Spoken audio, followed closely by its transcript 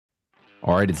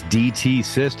All right, it's DT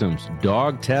Systems,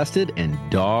 dog tested and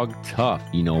dog tough.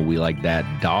 You know, we like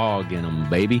that dog in them,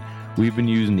 baby. We've been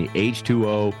using the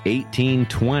H2O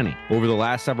 1820. Over the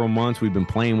last several months, we've been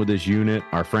playing with this unit.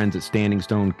 Our friends at Standing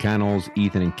Stone Kennels,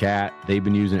 Ethan and Kat, they've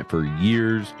been using it for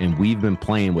years, and we've been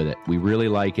playing with it. We really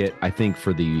like it. I think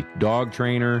for the dog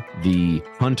trainer, the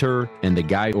hunter, and the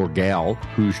guy or gal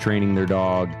who's training their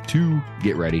dog to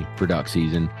get ready for duck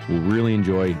season will really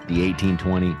enjoy the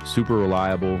 1820. Super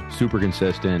reliable, super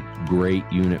consistent, great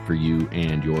unit for you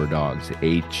and your dogs.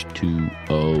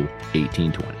 H2O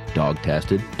 1820. Dog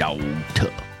tested, dog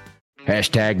tough.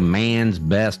 Hashtag man's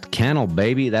best kennel,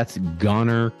 baby. That's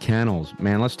Gunner Kennels.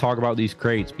 Man, let's talk about these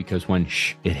crates because when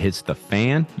it hits the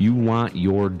fan, you want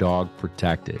your dog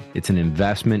protected. It's an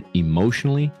investment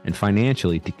emotionally and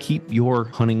financially to keep your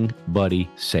hunting buddy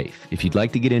safe. If you'd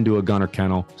like to get into a Gunner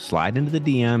Kennel, slide into the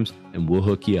DMs and we'll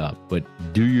hook you up. But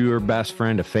do your best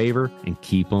friend a favor and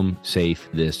keep them safe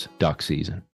this duck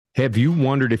season. Have you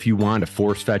wondered if you want to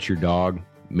force fetch your dog?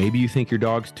 Maybe you think your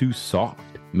dog's too soft.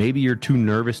 Maybe you're too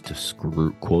nervous to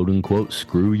screw, quote unquote,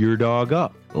 screw your dog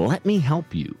up. Let me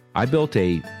help you. I built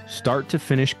a start to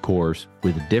finish course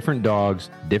with different dogs,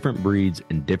 different breeds,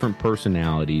 and different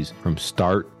personalities from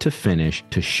start to finish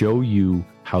to show you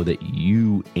how that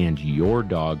you and your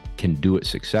dog can do it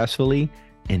successfully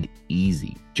and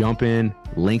easy. Jump in,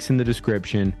 links in the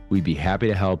description. We'd be happy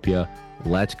to help you.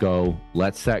 Let's go.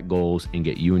 Let's set goals and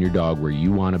get you and your dog where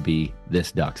you want to be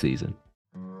this duck season.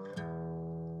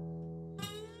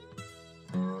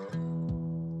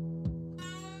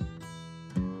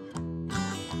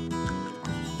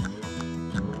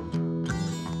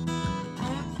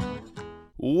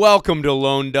 Welcome to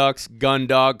Lone Duck's Gun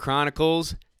Dog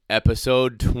Chronicles,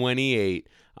 episode 28.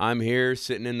 I'm here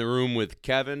sitting in the room with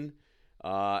Kevin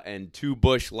and two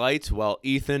Busch Lights while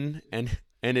Ethan and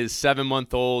his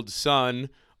 7-month-old son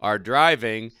are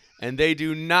driving, and they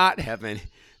do not have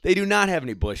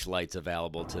any Busch Lights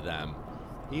available to them.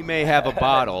 He may have a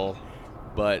bottle,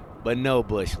 but no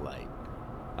Busch Light.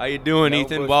 How you doing,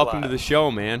 Ethan? Welcome to the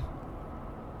show, man.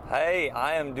 Hey,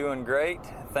 I am doing great.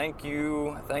 Thank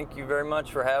you very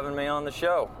much for having me on the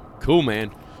show. Cool,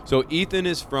 man. So Ethan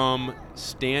is from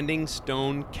Standing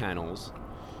Stone Kennels.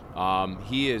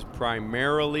 He is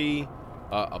primarily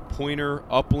a pointer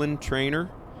upland trainer.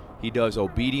 He does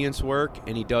obedience work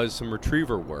and he does some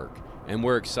retriever work. And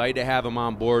we're excited to have him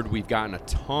on board. We've gotten a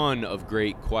ton of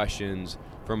great questions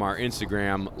from our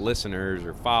Instagram listeners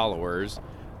or followers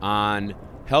on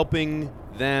helping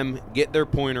them get their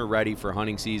pointer ready for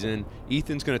hunting season.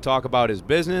 Ethan's going to talk about his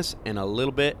business and a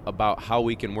little bit about how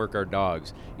we can work our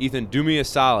dogs. Ethan, do me a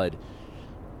solid.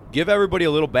 Give everybody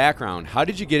a little background. How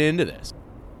did you get into this?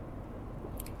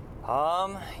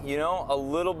 A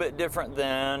little bit different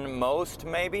than most,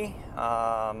 maybe.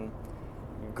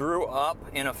 Grew up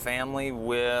in a family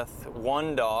with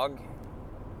one dog,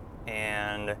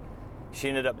 and she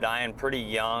ended up dying pretty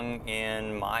young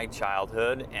in my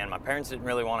childhood, and my parents didn't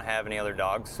really want to have any other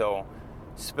dogs, so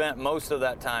spent most of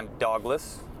that time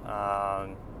dogless.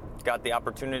 Got the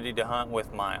opportunity to hunt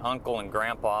with my uncle and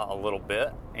grandpa a little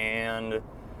bit, and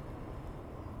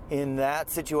in that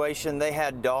situation, they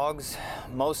had dogs.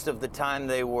 Most of the time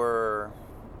they were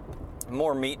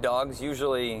more meat dogs,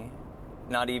 usually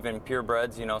not even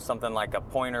purebreds, something like a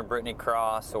pointer Brittany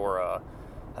cross or a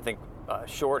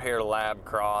short-haired lab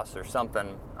cross or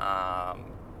something.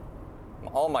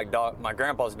 All my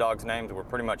grandpa's dogs' names were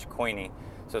pretty much Queenie,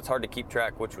 so it's hard to keep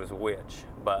track which was which.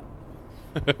 But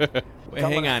wait,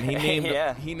 hang on,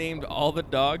 he named all the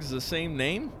dogs the same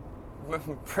name?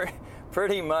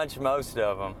 Pretty much most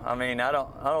of them. I mean, I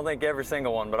don't think every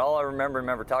single one, but all I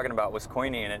remember talking about was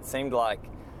Queenie, and it seemed like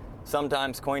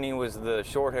sometimes Queenie was the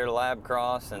short-haired lab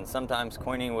cross, and sometimes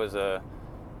Queenie was a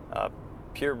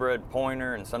purebred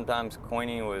pointer, and sometimes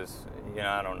Queenie was,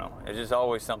 I don't know. It's just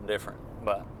always something different.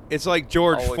 But it's like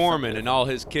George Foreman and all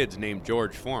his kids named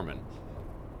George Foreman.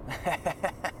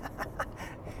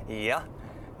 Yeah.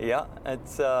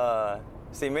 It's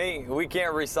see, we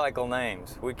can't recycle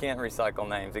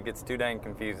names. It gets too dang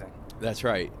confusing. That's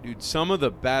right, dude. Some of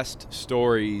the best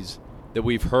stories that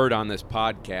we've heard on this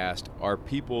podcast are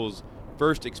people's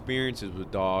first experiences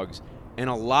with dogs. And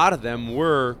a lot of them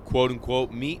were,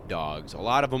 quote-unquote, meat dogs. A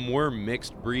lot of them were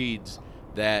mixed breeds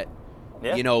that,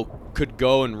 could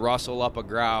go and rustle up a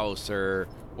grouse or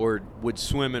would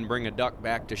swim and bring a duck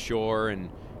back to shore and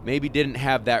maybe didn't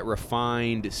have that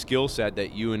refined skill set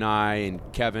that you and I and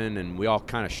Kevin and we all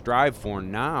kind of strive for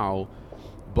now.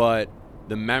 But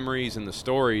the memories and the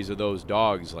stories of those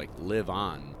dogs, live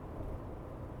on.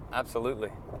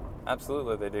 Absolutely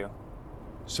they do.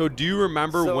 So do you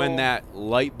remember when that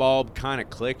light bulb kind of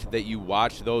clicked that you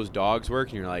watched those dogs work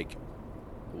and you're like,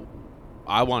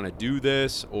 I want to do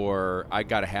this, or I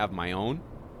got to have my own?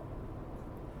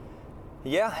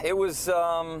 Yeah, it was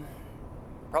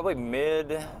probably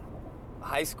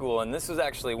mid-high school, and this was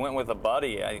actually went with a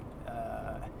buddy.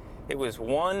 It was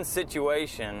one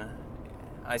situation.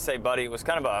 I say buddy, it was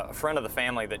kind of a friend of the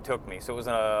family that took me. So it was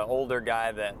an older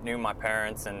guy that knew my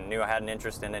parents and knew I had an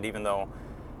interest in it, even though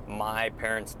my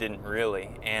parents didn't really.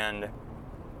 And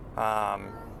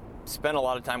spent a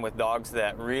lot of time with dogs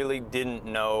that really didn't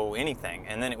know anything.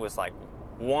 And then it was like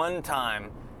one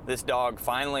time this dog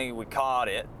finally, we caught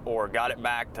it or got it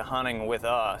back to hunting with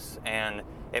us, and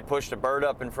it pushed a bird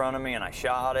up in front of me, and I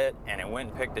shot it, and it went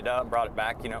and picked it up, brought it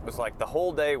back. You know, it was like the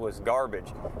whole day was garbage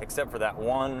except for that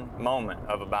one moment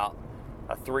of about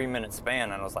a 3-minute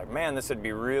span. And I was like, man, this would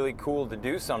be really cool to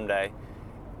do someday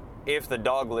if the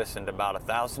dog listened about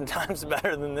 1,000 times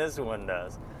better than this one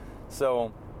does.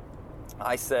 So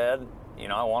I said, you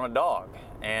know, I want a dog.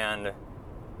 And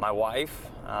my wife,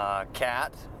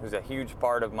 Kat, who's a huge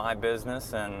part of my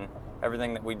business and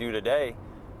everything that we do today,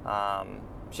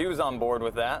 she was on board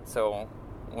with that. So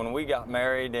when we got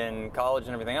married in college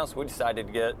and everything else, we decided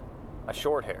to get a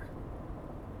short hair.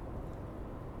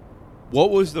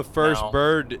 What was the first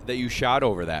bird that you shot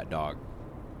over that dog?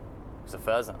 It was a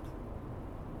pheasant.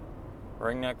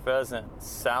 Ringneck pheasant,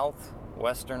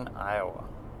 southwestern Iowa.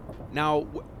 Now,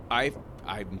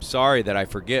 I'm sorry that I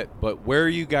forget, but where are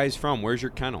you guys from? Where's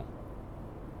your kennel?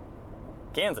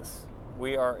 Kansas.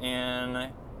 We are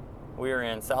in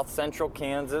south central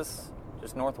Kansas,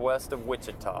 just northwest of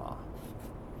Wichita.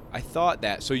 I thought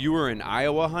that. So you were in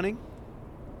Iowa hunting?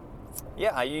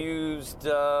 Yeah, I used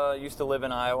to live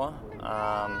in Iowa.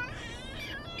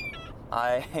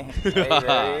 Hey,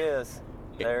 there he is.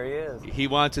 There he is. He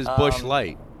wants his bush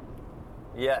light.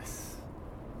 Yes.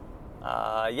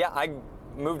 Yeah, I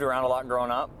moved around a lot growing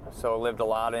up, so lived a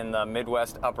lot in the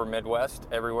Midwest, upper Midwest,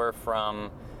 everywhere from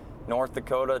North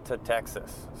Dakota to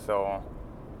Texas. So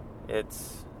I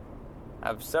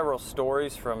have several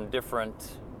stories from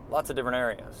lots of different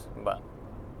areas, but.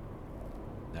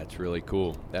 That's really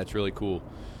cool. That's really cool.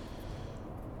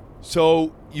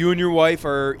 So you and your wife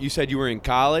you said you were in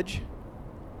college?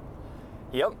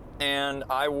 Yep, and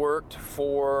I worked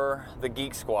for the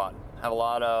Geek Squad. Have a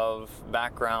lot of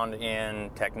background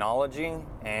in technology,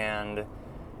 and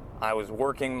I was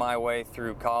working my way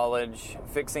through college,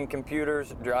 fixing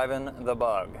computers, driving the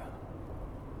bug.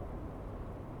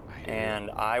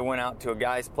 And I went out to a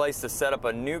guy's place to set up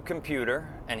a new computer,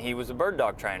 and he was a bird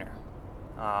dog trainer.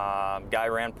 Guy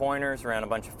ran pointers, ran a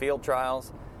bunch of field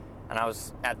trials, and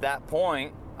at that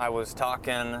point, I was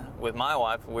talking with my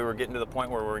wife. We were getting to the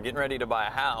point where we were getting ready to buy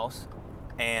a house,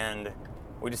 and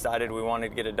we decided we wanted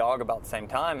to get a dog about the same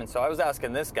time. And so I was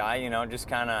asking this guy, you know, just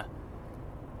kind of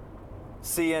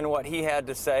seeing what he had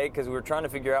to say, because we were trying to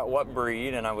figure out what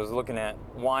breed, and I was looking at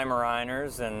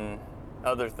Weimaraners and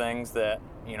other things that,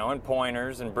 you know, and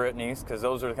pointers and Brittany's, because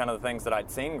those are the kind of the things that I'd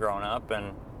seen growing up.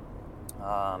 And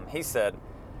he said,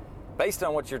 based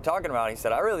on what you're talking about, he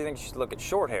said, I really think you should look at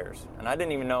short hairs. And I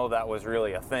didn't even know that was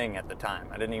really a thing at the time.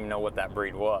 I didn't even know what that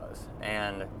breed was.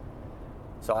 And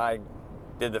so I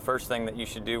did the first thing that you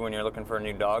should do when you're looking for a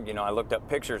new dog. You know, I looked up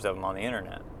pictures of them on the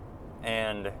internet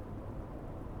and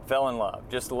fell in love.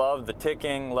 Just loved the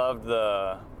ticking, loved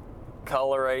the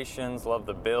colorations, loved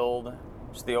the build,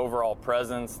 just the overall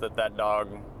presence that dog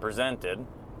presented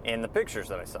in the pictures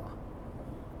that I saw.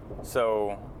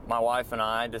 So my wife and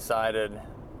I decided,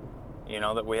 you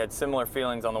know, that we had similar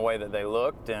feelings on the way that they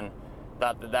looked, and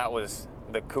thought that was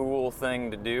the cool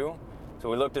thing to do. So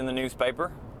we looked in the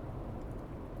newspaper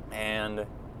and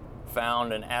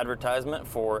found an advertisement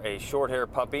for a short hair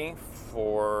puppy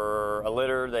for a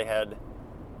litter. They had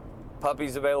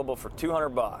puppies available for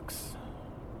 $200.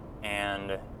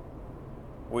 And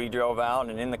we drove out,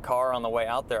 and in the car on the way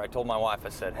out there, I told my wife, I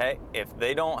said, hey, if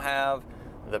they don't have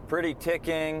the pretty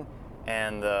ticking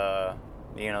and the,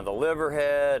 you know, the liver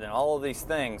head and all of these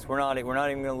things, we're not even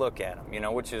going to look at them, you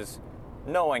know, which is,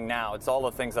 knowing now, it's all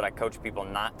the things that I coach people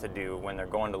not to do when they're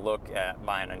going to look at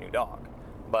buying a new dog.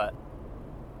 But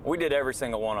we did every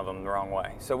single one of them the wrong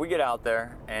way. So we get out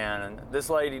there, and this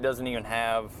lady doesn't even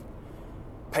have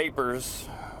papers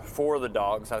for the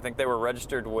dogs. I think they were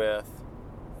registered with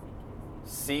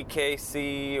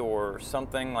CKC or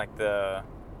something like the,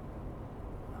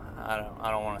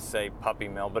 I don't want to say puppy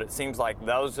mill, but it seems like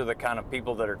those are the kind of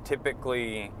people that are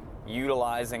typically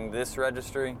utilizing this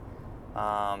registry.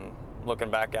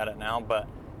 Looking back at it now, but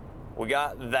we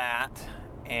got that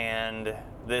and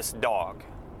this dog.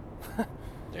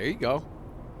 There you go.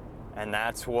 And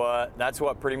that's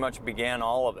what pretty much began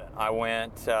all of it. I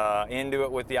went into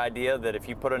it with the idea that if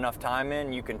you put enough time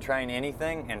in, you can train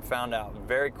anything, and found out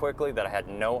very quickly that I had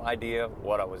no idea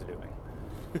what I was doing.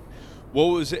 What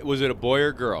was it? Was it a boy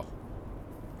or girl?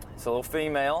 It's a little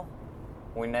female.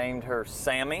 We named her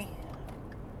Sammy,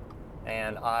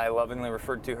 and I lovingly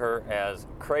referred to her as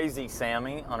Crazy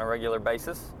Sammy on a regular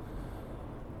basis,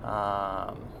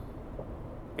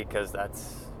 because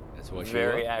that's what she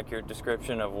very was? accurate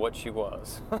description of what she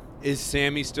was. Is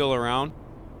Sammy still around?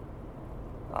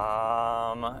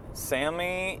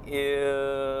 Sammy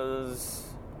is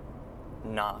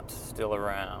not still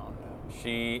around.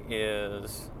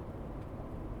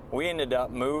 We ended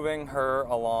up moving her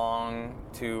along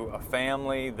to a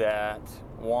family that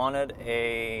wanted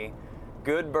a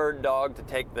good bird dog to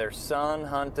take their son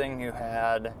hunting, who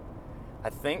had, I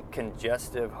think,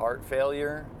 congestive heart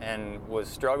failure and was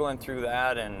struggling through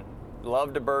that, and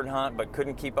loved to bird hunt but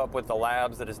couldn't keep up with the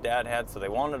labs that his dad had, so they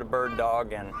wanted a bird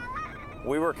dog. And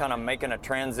we were kind of making a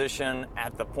transition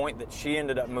at the point that she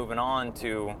ended up moving on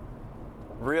to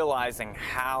realizing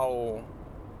how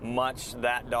much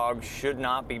that dog should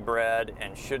not be bred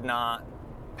and should not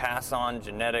pass on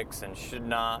genetics and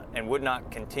would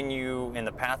not continue in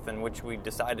the path in which we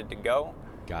decided to go.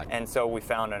 Got it. And so we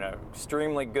found an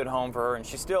extremely good home for her, and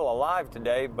she's still alive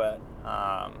today, but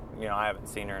I haven't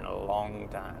seen her in a long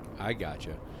time. I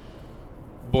gotcha.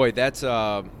 Boy, that's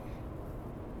I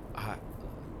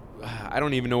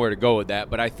don't even know where to go with that,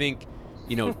 but I think,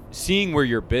 seeing where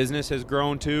your business has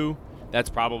grown to, that's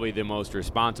probably the most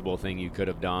responsible thing you could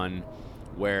have done,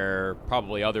 where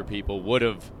probably other people would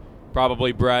have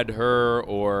probably bred her,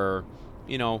 or,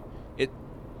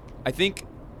 I think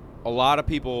a lot of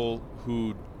people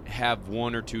who have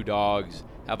one or two dogs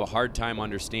have a hard time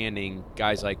understanding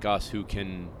guys like us who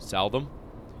can sell them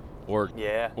or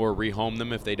rehome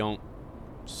them if they don't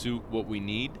suit what we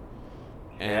need.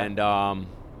 And I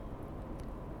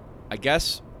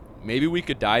guess maybe we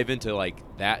could dive into like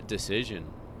that decision,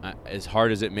 as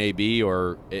hard as it may be,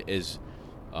 or it is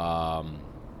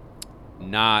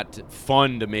not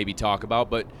fun to maybe talk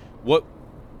about. But what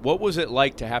was it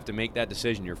like to have to make that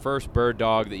decision? Your first bird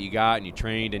dog that you got and you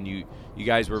trained, and you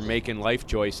guys were making life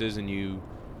choices, and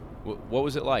what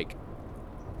was it like?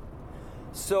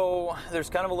 So there's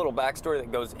kind of a little backstory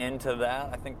that goes into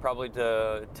that. I think probably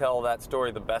to tell that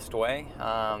story the best way.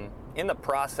 In the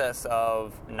process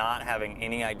of not having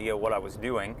any idea what I was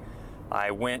doing,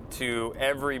 I went to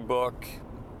every book,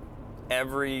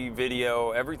 every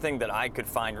video, everything that I could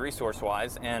find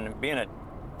resource-wise, and being a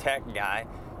tech guy,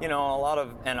 a lot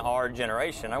of our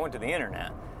generation, I went to the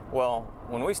internet. Well,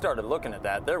 when we started looking at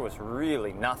that, there was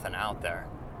really nothing out there.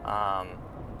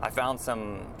 I found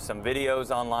some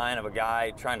videos online of a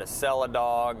guy trying to sell a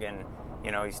dog, and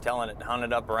he's telling it to hunt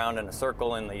it up around in a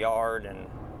circle in the yard, and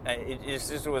it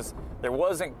just was, there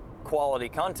wasn't quality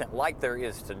content like there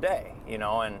is today,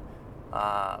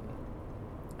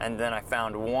 and then I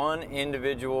found one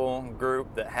individual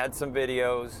group that had some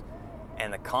videos,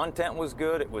 and the content was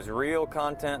good. It was real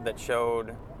content that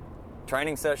showed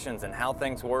training sessions and how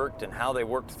things worked and how they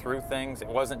worked through things. It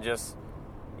wasn't just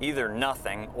either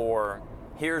nothing or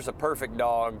here's a perfect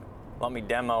dog, let me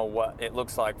demo what it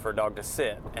looks like for a dog to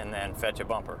sit and then fetch a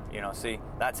bumper. See,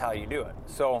 that's how you do it.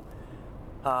 So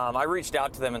I reached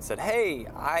out to them and said, hey,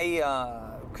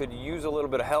 I could use a little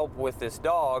bit of help with this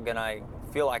dog, and I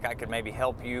feel like I could maybe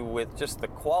help you with just the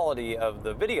quality of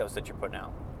the videos that you're putting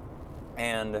out.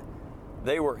 And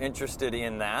they were interested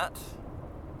in that.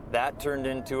 That turned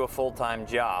into a full-time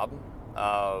job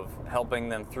of helping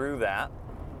them through that.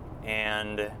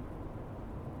 And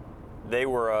they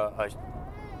were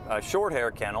a short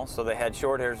hair kennel, so they had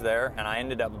short hairs there, and I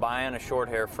ended up buying a short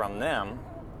hair from them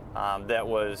that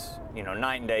was,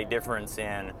 night and day difference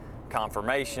in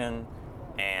conformation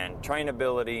and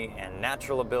trainability and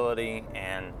natural ability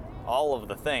and all of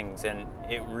the things. And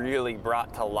it really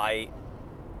brought to light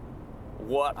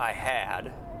what I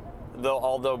had,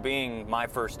 although being my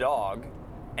first dog,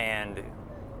 and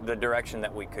the direction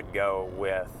that we could go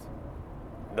with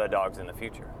the dogs in the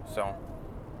future. So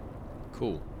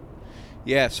cool.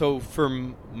 Yeah, so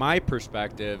from my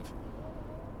perspective,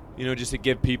 just to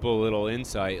give people a little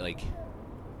insight, like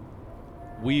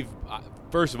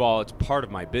first of all, it's part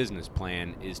of my business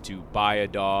plan is to buy a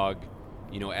dog,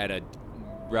 at a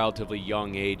relatively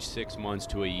young age, 6 months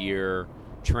to a year,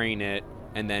 train it,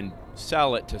 and then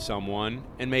sell it to someone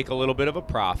and make a little bit of a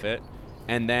profit.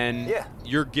 And then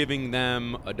you're giving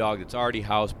them a dog that's already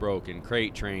housebroken,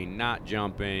 crate trained, not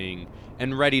jumping,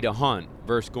 and ready to hunt,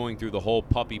 versus going through the whole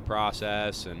puppy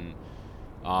process. And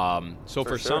so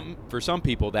for some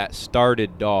people, that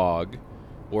started dog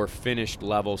or finished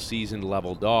level, seasoned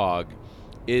level dog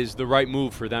is the right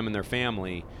move for them and their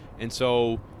family. And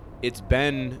so it's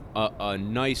been a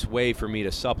nice way for me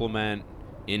to supplement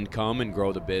income and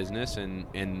grow the business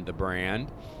and the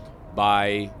brand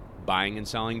by buying and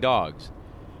selling dogs.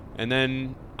 And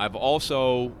then I've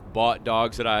also bought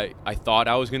dogs that I thought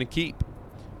I was going to keep.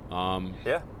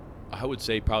 Yeah. I would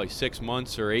say probably 6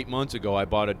 months or 8 months ago, I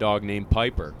bought a dog named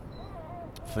Piper.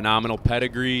 Phenomenal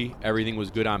pedigree. Everything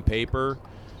was good on paper,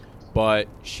 but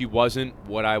she wasn't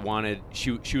what I wanted.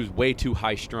 She was way too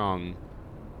high strung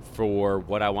for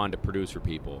what I wanted to produce for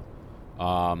people,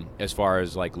 as far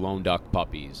as like lone duck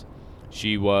puppies.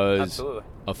 She was Absolutely.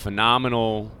 a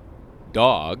phenomenal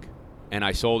dog, and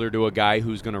I sold her to a guy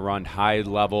who's going to run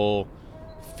high-level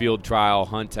field trial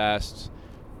hunt tests,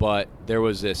 but there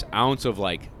was this ounce of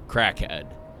like crackhead,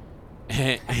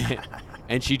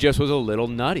 and she just was a little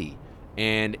nutty.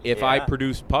 And if I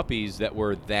produced puppies that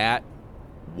were that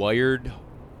wired,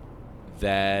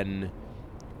 then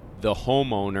the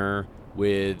homeowner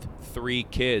with 3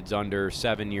 kids under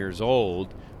 7 years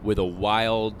old with a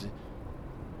wild,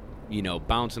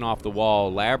 bouncing off the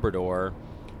wall Labrador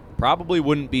probably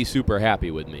wouldn't be super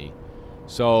happy with me.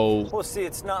 So, well, see,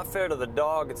 it's not fair to the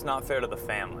dog. It's not fair to the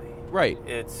family. Right.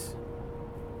 It's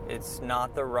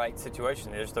not the right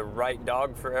situation. There's the right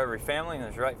dog for every family, and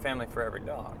there's the right family for every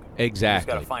dog.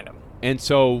 Exactly. You just got to find them. And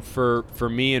so for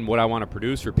me and what I want to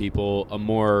produce for people, a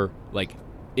more like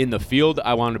in the field,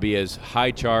 I want to be as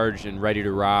high charged and ready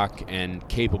to rock and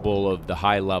capable of the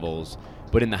high levels.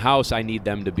 But in the house, I need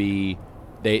them to be,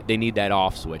 they need that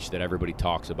off switch that everybody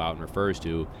talks about and refers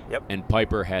to. Yep. And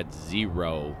Piper had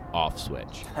 0 off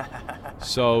switch.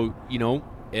 So,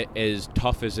 as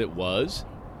tough as it was,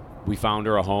 we found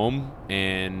her a home,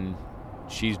 and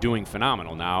she's doing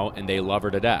phenomenal now, and they love her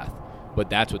to death. But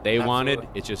that's what they Absolutely. wanted.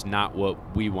 It's just not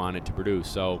what we wanted to produce.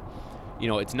 So,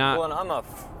 it's not. Well, and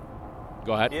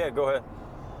Go ahead. Yeah, go ahead.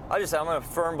 I'm a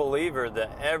firm believer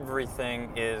that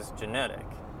everything is genetic.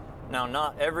 Now,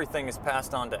 not everything is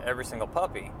passed on to every single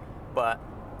puppy, but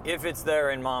if it's there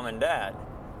in mom and dad,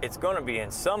 it's going to be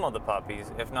in some of the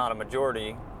puppies, if not a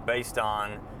majority, based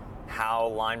on how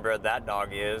line bred that dog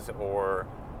is, or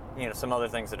some other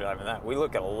things that are driving that. We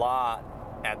look at a lot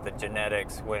at the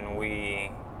genetics when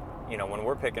when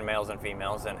we're picking males and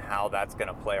females, and how that's going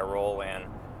to play a role in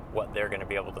what they're going to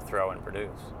be able to throw and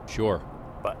produce. Sure.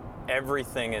 But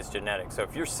everything is genetic. So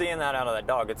if you're seeing that out of that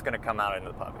dog, it's going to come out into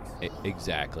the puppies.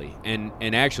 Exactly. And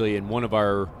actually, in one of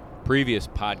our previous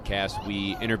podcasts,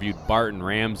 we interviewed Barton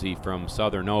Ramsey from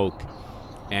Southern Oak.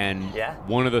 And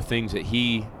one of the things that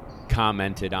he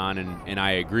commented on, and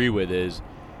I agree with, is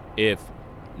if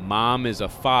mom is a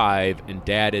 5 and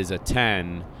dad is a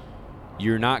 10,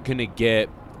 you're not going to get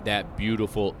that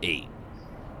beautiful 8.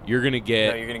 You're going to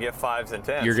get... No, you're going to get 5s and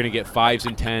 10s. You're going to get 5s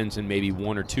and 10s and maybe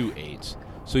 1 or 2 8s.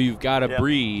 So you've got to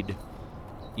breed,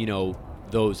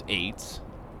 those 8s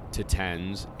to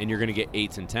 10s, and you're going to get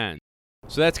 8s and 10s.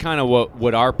 So that's kind of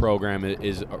what our program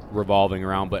is revolving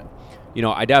around. But,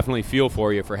 I definitely feel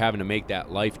for you for having to make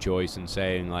that life choice and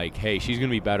saying, like, hey, she's going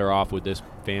to be better off with this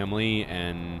family,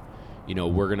 and,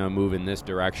 we're going to move in this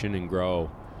direction and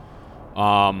grow.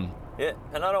 Yeah,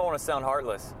 and I don't want to sound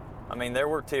heartless. I mean, there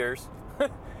were tears.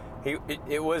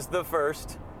 It was the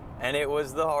first, and it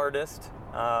was the hardest.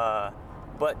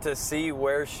 But to see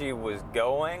where she was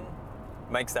going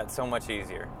makes that so much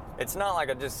easier. It's not like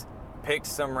I just picked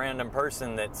some random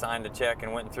person that signed a check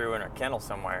and went through in her kennel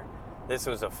somewhere. This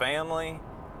was a family.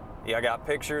 Yeah, I got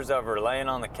pictures of her laying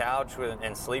on the couch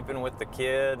and sleeping with the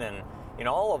kid, and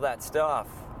all of that stuff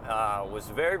was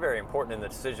very, very important in the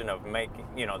decision of making,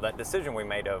 that decision we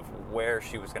made of where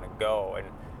she was going to go, and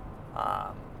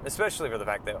especially for the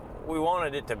fact that we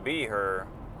wanted it to be her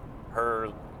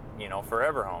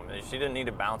forever home. She didn't need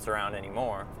to bounce around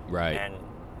anymore. Right. And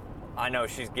I know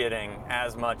she's getting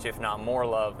as much, if not more,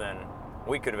 love than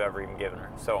we could have ever even given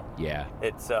her. So yeah,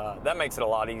 it's that makes it a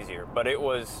lot easier. But it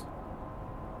was,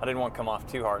 I didn't want to come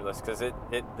off too heartless, because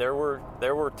there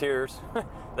were tears.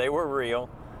 They were real,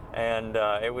 and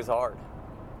it was hard.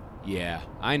 Yeah,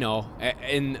 I know.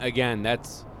 And again,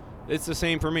 it's the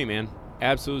same for me, man.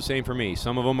 Absolute same for me.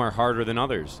 Some of them are harder than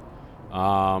others.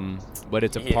 But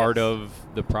it's a part of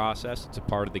the process. It's a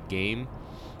part of the game.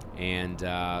 And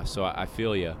so I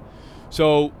feel you.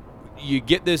 So you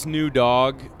get this new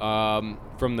dog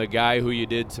from the guy who you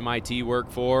did some IT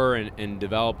work for and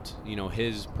developed,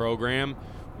 his program.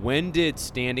 When did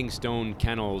Standing Stone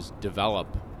Kennels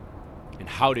develop, and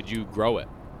how did you grow it?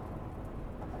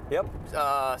 Yep.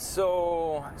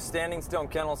 So Standing Stone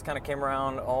Kennels kind of came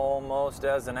around almost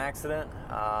as an accident.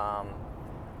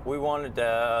 we wanted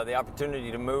the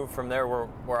opportunity to move from there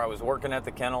where I was working at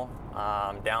the kennel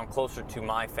down closer to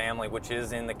my family, which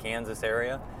is in the Kansas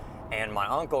area. And my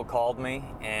uncle called me,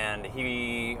 and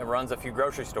he runs a few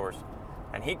grocery stores.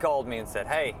 And he called me and said,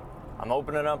 hey, I'm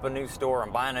opening up a new store,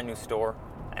 I'm buying a new store,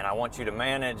 and I want you to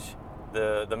manage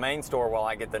the main store while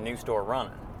I get the new store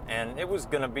running. And it was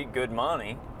gonna be good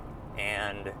money.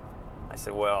 And I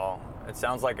said, well, it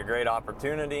sounds like a great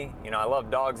opportunity. You know, I love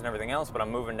dogs and everything else, but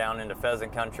I'm moving down into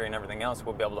pheasant country and everything else.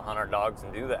 We'll be able to hunt our dogs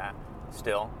and do that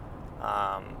still.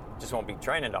 Just won't be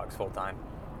training dogs full time.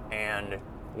 And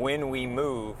when we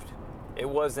moved, it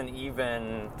wasn't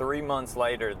even 3 months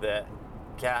later that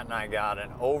Kat and I got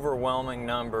an overwhelming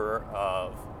number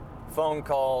of phone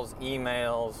calls,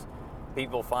 emails.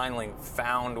 People finally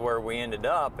found where we ended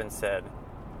up and said,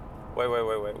 wait,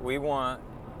 we want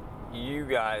you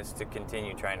guys to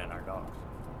continue training our dogs.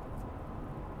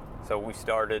 So we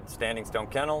started Standing Stone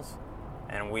Kennels,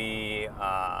 and we,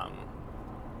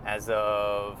 as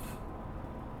of,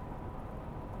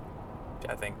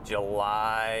 I think June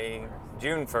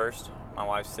 1st, my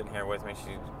wife's sitting here with me,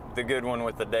 she's the good one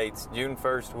with the dates. June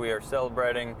 1st, we are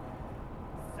celebrating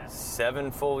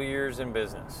 7 full years in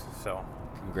business, so.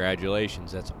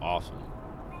 Congratulations, that's awesome.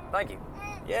 Thank you.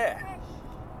 Yeah.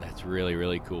 That's really,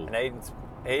 really cool. And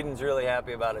Aiden's really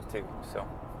happy about it too, so.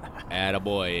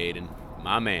 Attaboy, Aiden,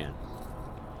 my man.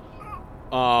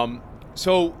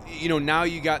 So, you know, now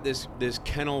you got this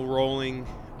kennel rolling.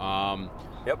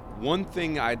 Yep. One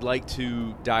thing I'd like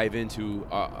to dive into,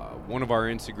 one of our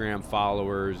Instagram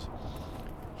followers,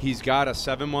 he's got a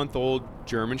 7-month-old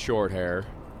German Shorthair.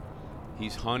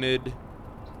 He's hunted,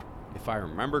 if I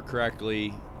remember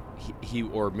correctly, he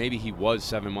or maybe he was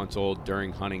 7 months old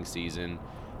during hunting season,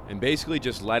 and basically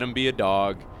just let him be a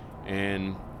dog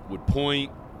and would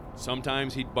point.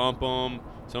 Sometimes he'd bump him,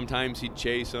 sometimes he'd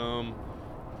chase him,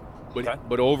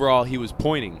 but overall he was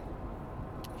pointing.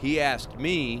 He asked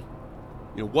me,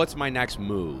 you know, what's my next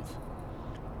move?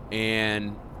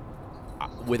 And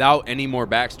without any more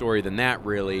backstory than that,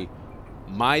 really,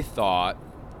 my thought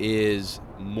is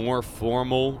more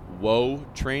formal whoa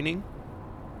training.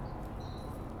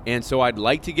 And so I'd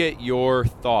like to get your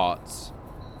thoughts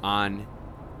on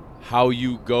how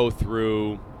you go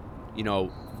through, you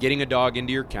know, getting a dog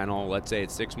into your kennel. Let's say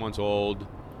it's 6 months old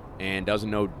and doesn't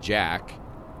know jack,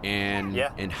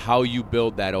 and how you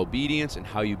build that obedience, and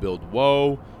how you build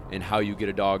whoa, and how you get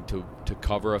a dog to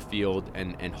cover a field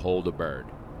and hold a bird.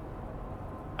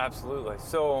 Absolutely.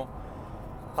 So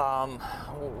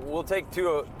we'll take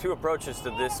two approaches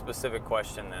to this specific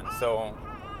question then. So,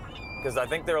 because I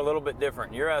think they're a little bit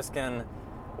different. You're asking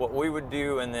what we would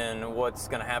do and then what's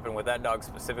going to happen with that dog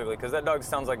specifically, because that dog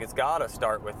sounds like it's got to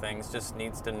start with things, just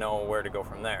needs to know where to go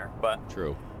from there. But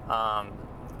true.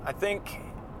 I think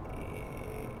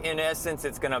in essence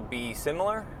it's going to be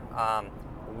similar.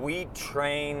 We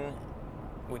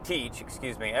teach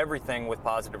everything with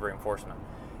positive reinforcement.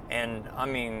 And I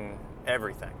mean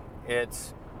everything.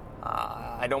 It's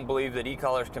I don't believe that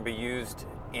e-collars can be used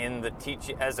in the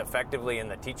as effectively in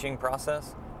the teaching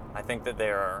process. I think that they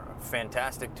are a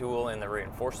fantastic tool in the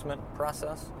reinforcement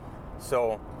process.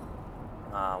 So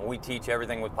we teach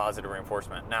everything with positive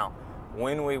reinforcement. Now,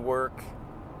 when we work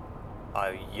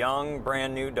a young,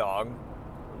 brand new dog,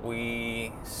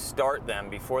 we start them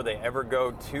before they ever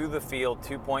go to the field,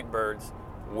 2-point birds,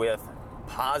 with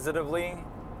positively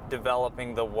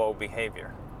developing the whoa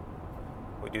behavior.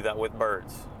 We do that with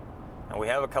birds. And we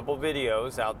have a couple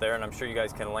videos out there, and I'm sure you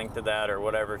guys can link to that or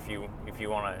whatever if you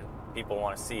want to, people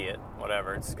want to see it,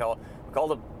 whatever. It's called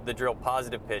the drill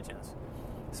Positive Pigeons.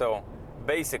 So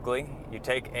basically, you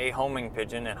take a homing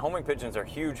pigeon, and homing pigeons are a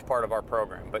huge part of our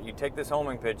program, but you take this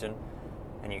homing pigeon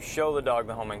and you show the dog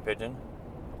the homing pigeon,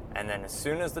 and then as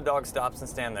soon as the dog stops and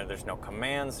stands there, there's no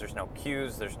commands, there's no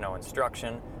cues, there's no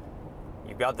instruction.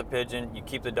 You've got the pigeon, you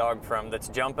keep the dog that's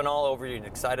jumping all over you and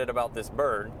excited about this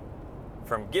bird,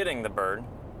 from getting the bird,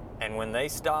 and when they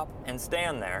stop and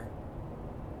stand there,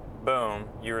 boom,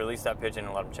 you release that pigeon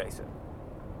and let them chase it.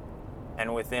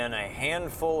 And within a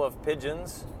handful of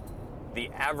pigeons, the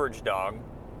average dog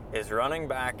is running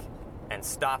back and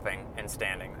stopping and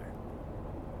standing there.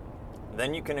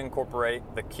 Then you can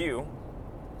incorporate the cue,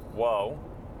 whoa,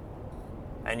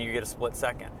 and you get a split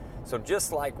second. So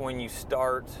just like when you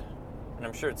start, and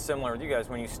I'm sure it's similar with you guys,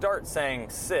 when you start saying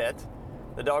sit,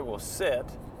 the dog will sit,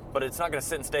 but it's not going to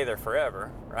sit and stay there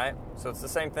forever, right? So it's the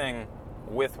same thing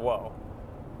with whoa.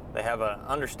 They have an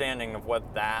understanding of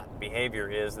what that behavior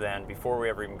is then before we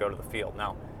ever even go to the field.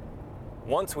 Now,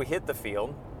 once we hit the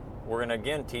field, we're going to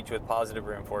again teach with positive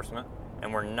reinforcement,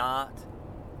 and we're not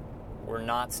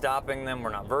stopping them,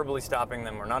 we're not verbally stopping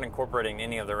them, we're not incorporating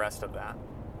any of the rest of that.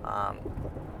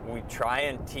 We try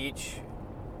and teach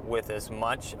with as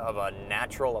much of a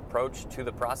natural approach to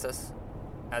the process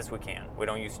as we can. We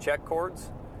don't use check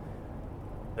cords.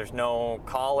 There's no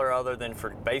collar other than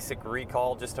for basic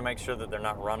recall, just to make sure that they're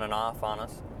not running off on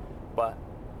us. But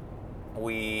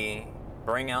we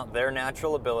bring out their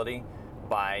natural ability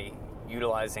by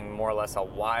utilizing more or less a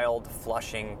wild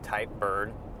flushing type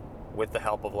bird with the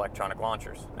help of electronic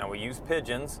launchers. Now we use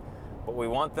pigeons, but we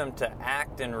want them to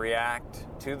act and react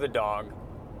to the dog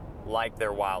like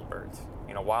they're wild birds.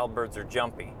 You know, wild birds are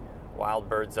jumpy. Wild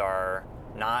birds are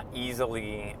not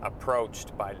easily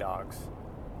approached by dogs.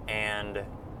 And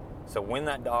so when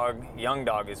that young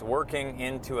dog is working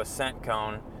into a scent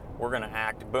cone, we're going to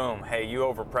act, boom, hey, you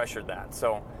overpressured that.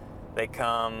 So they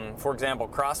come, for example,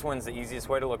 crosswind's the easiest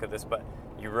way to look at this, but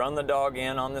you run the dog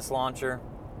in on this launcher,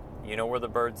 you know where the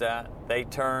bird's at, they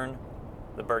turn,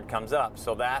 the bird comes up.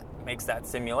 So that makes that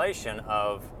simulation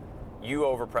of you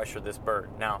overpressure this bird.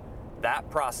 Now, that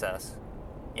process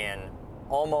in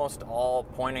almost all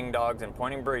pointing dogs and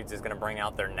pointing breeds is going to bring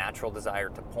out their natural desire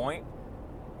to point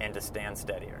and to stand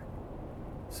steadier.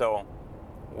 So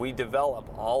we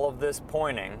develop all of this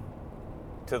pointing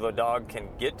till the dog can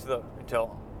get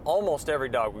till almost every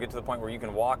dog we get to the point where you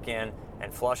can walk in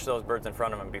and flush those birds in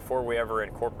front of them before we ever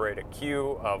incorporate a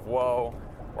cue of whoa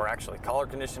or actually collar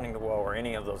conditioning the whoa or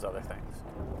any of those other things.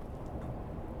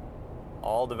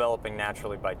 All developing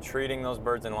naturally by treating those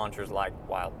birds and launchers like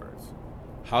wild birds.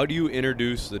 How do you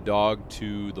introduce the dog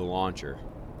to the launcher?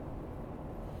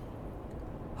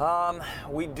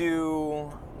 We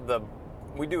do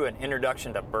an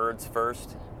introduction to birds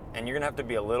first, and you're gonna have to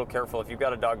be a little careful if you've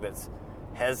got a dog that's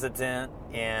hesitant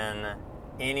in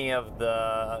any of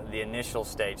the initial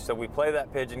stage. So we play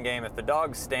that pigeon game. If the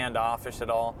dog's standoffish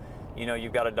at all, you know,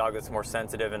 you've got a dog that's more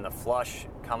sensitive, and the flush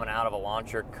coming out of a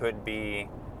launcher could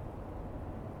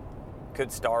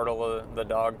startle the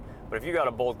dog. But if you got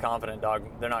a bold, confident dog,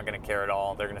 they're not going to care at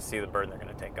all. They're going to see the bird and they're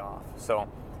going to take off. So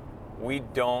we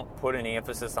don't put any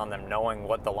emphasis on them knowing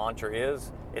what the launcher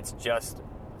is. It's just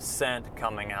scent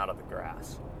coming out of the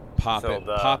grass. Pop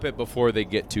it before they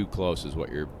get too close is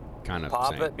what you're kind of saying.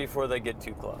 Pop it before they get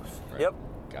too close. Right. Yep.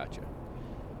 Gotcha.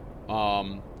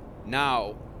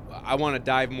 Now, I want to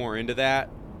dive more into that,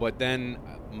 but then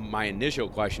my initial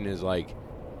question is like,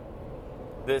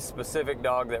 this specific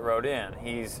dog that rode in,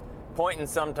 he's pointing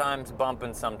sometimes,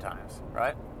 bumping sometimes,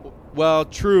 right? Well,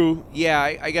 true. Yeah,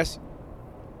 I guess.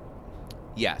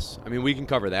 Yes. I mean, we can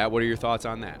cover that. What are your thoughts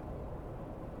on that?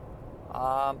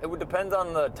 It would depend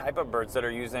on the type of birds that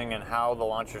are using and how the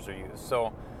launchers are used.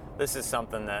 So this is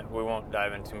something that we won't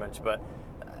dive into much, but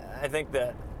I think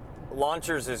that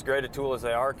launchers, as great a tool as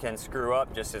they are, can screw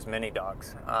up just as many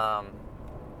dogs.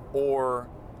 Or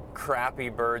crappy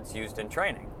birds used in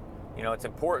training. You know, it's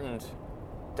important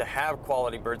to have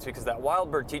quality birds because that wild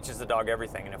bird teaches the dog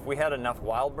everything. And if we had enough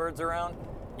wild birds around,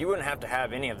 you wouldn't have to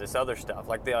have any of this other stuff.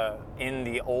 Like in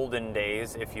the olden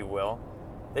days, if you will,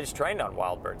 they just trained on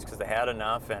wild birds because they had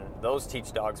enough, and those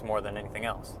teach dogs more than anything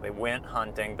else. They went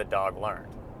hunting, the dog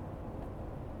learned.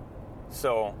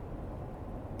 So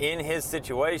in his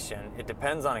situation, it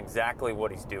depends on exactly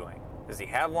what he's doing. Does he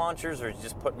have launchers, or is he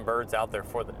just putting birds out there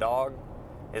for the dog?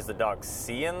 Is the dog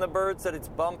seeing the birds that it's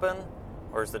bumping,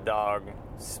 or is the dog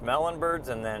smelling birds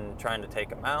and then trying to take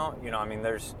them out? You know, I mean,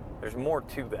 there's more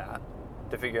to that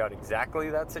to figure out exactly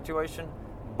that situation.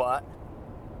 But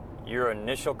your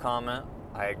initial comment,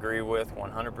 I agree with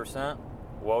 100%.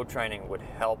 Whoa training would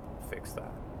help fix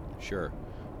that. Sure.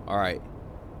 All right.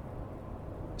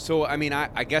 So, I mean,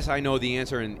 I guess I know the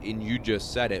answer, and you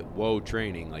just said it, whoa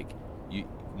training. Like,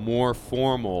 more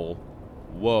formal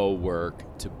whoa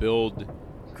work to build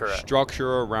Correct.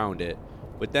 Structure around it.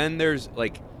 But then there's,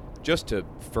 like,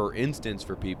 for instance,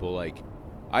 for people, like,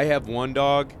 I have one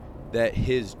dog that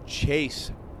his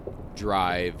chase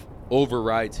drive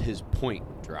overrides his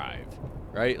point drive,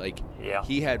 right? Like, yeah.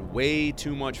 He had way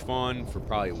too much fun for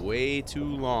probably way too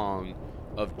long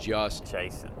of just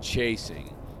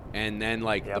chasing. And then,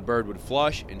 like, the bird would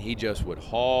flush, and he just would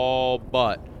haul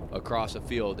butt across a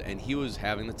field, and he was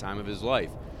having the time of his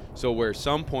life. So where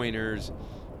some pointers,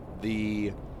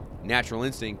 the natural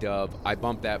instinct of, I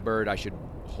bumped that bird, I should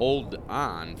hold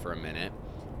on for a minute,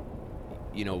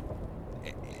 you know,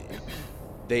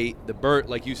 the bird,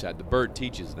 like you said, the bird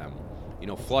teaches them. You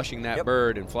know, flushing that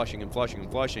bird and flushing and flushing and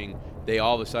flushing, they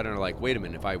all of a sudden are like, wait a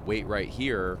minute, if I wait right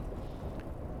here,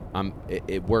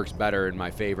 it works better in my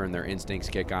favor, and their instincts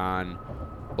kick on,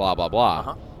 blah, blah, blah.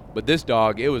 Uh-huh. But this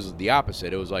dog, it was the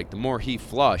opposite. It was like the more he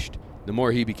flushed, the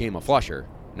more he became a flusher,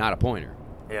 not a pointer.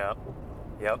 Yep.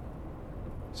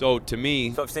 So to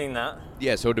me... So I've seen that.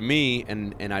 Yeah, so to me,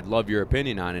 and I'd love your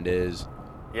opinion on it, is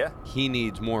Yeah. He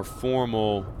needs more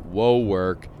formal whoa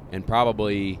work and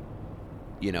probably,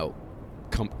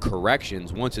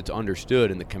 corrections once it's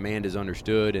understood and the command is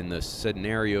understood and the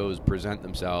scenarios present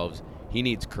themselves. He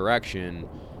needs correction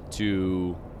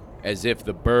to, as if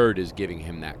the bird is giving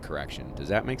him that correction. Does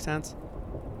that make sense?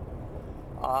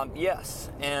 Yes,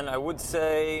 and I would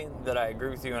say that I agree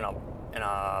with you in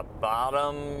a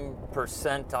bottom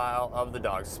percentile of the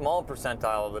dogs, small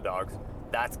percentile of the dogs,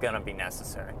 that's going to be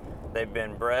necessary. They've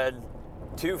been bred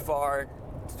too far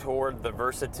toward the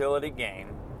versatility game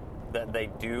that they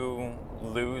do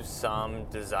lose some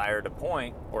desire to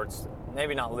point, or it's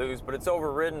maybe not lose, but it's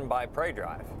overridden by prey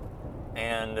drive.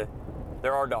 And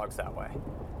there are dogs that way.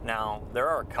 Now, there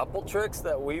are a couple tricks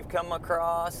that we've come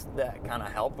across that kind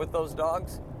of help with those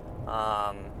dogs.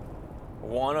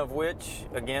 One of which,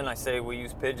 again, I say we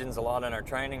use pigeons a lot in our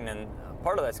training, and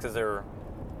part of that's because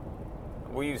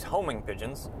we use homing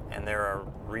pigeons, and they're a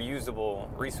reusable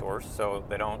resource, so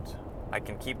I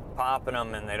can keep popping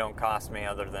them, and they don't cost me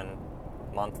other than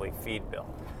monthly feed bill,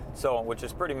 so which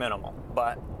is pretty minimal.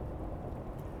 But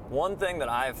one thing that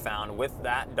I've found with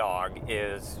that dog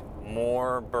is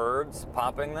more birds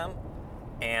popping them,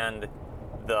 and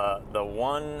the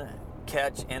one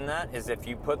catch in that is if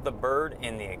you put the bird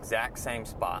in the exact same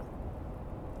spot.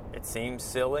 It seems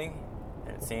silly,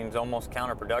 and it seems almost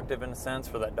counterproductive in a sense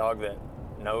for that dog that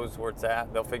knows where it's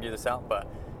at. They'll figure this out,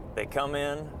 but they come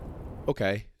in.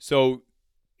 Okay, so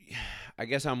I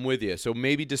guess I'm with you. So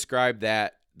maybe describe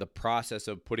the process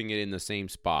of putting it in the same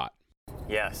spot.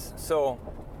 Yes, so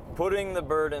putting the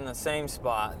bird in the same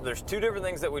spot, there's two different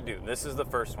things that we do. This is the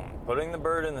first one. Putting the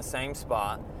bird in the same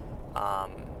spot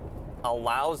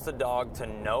allows the dog to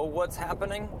know what's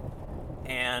happening,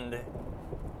 and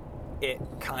it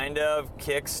kind of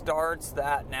kickstarts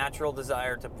that natural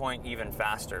desire to point even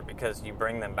faster, because you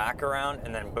bring them back around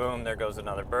and then boom, there goes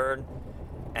another bird,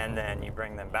 and then you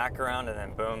bring them back around and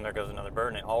then boom, there goes another bird,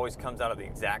 and it always comes out of the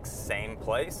exact same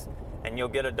place. And you'll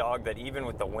get a dog that even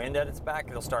with the wind at its back,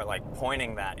 it'll start like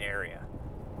pointing that area.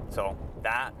 So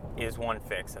that is one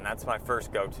fix, and that's my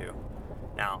first go-to.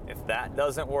 Now, if that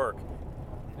doesn't work,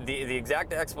 the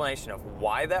exact explanation of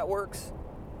why that works,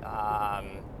 I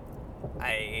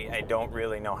don't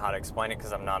really know how to explain it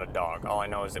because I'm not a dog. All I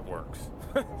know is it works.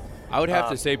 I would have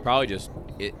to say probably just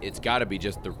it's got to be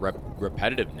just the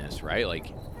repetitiveness, right?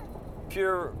 Like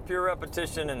pure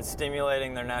repetition and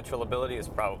stimulating their natural ability is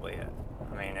probably it.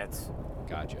 I mean, it's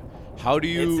gotcha. How do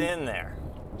you? It's in there.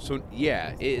 So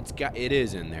yeah, it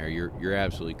is in there. You're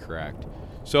absolutely correct.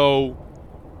 So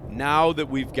now that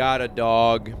we've got a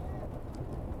dog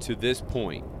to this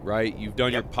point, right? You've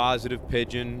done your positive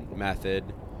pigeon method.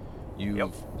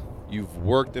 You've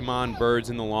worked them on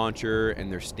birds in the launcher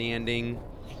and they're standing.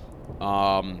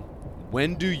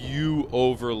 When do you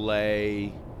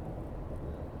overlay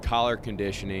collar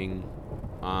conditioning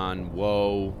on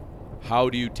whoa? How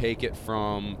do you take it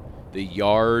from the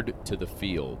yard to the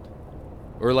field?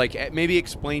 Or like maybe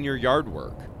explain your yard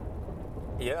work.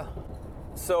 Yeah.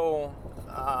 So,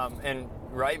 and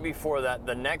right before that,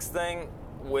 the next thing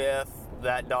with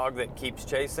that dog that keeps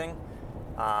chasing,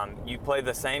 you play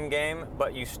the same game,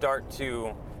 but you start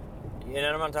to, I'm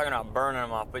not talking about burning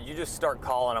them off, but you just start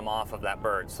calling them off of that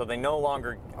bird. So they no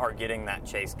longer are getting that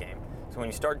chase game. So when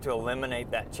you start to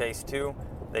eliminate that chase too,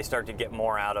 they start to get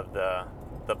more out of the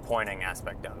pointing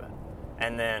aspect of it.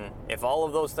 And then if all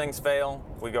of those things fail,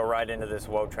 we go right into this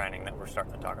whoa training that we're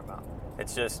starting to talk about.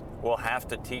 It's just, we'll have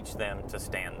to teach them to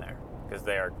stand there because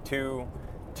they are too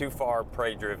far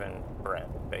prey-driven bred,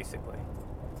 basically.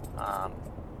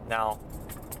 Now,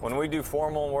 when we do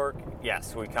formal work,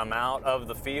 yes, we come out of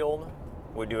the field.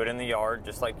 We do it in the yard,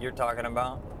 just like you're talking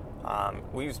about.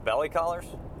 We use belly collars.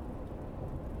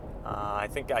 I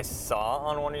think I saw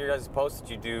on one of your guys' posts that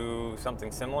you do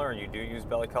something similar, and you do use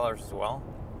belly collars as well.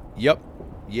 Yep.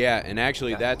 Yeah, and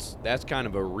actually that's kind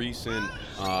of a recent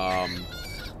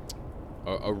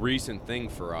a recent thing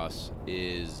for us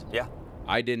is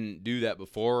I didn't do that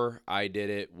before. I did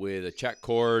it with a check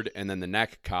cord and then the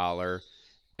neck collar,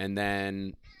 and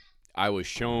then I was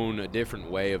shown a different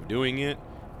way of doing it,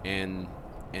 and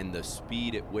the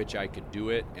speed at which I could do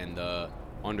it and the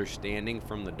understanding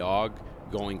from the dog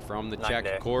going from the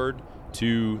check cord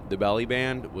to the belly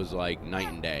band was like night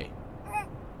and day.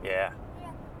 Yeah,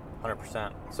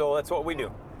 100%. So that's what we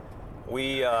do.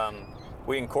 We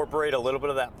incorporate a little bit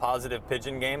of that positive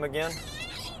pigeon game again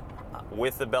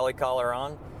with the belly collar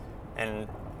on, and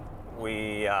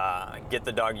we get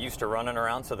the dog used to running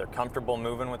around so they're comfortable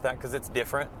moving with that, because it's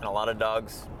different, and a lot of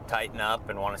dogs tighten up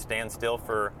and want to stand still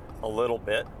for a little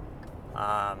bit.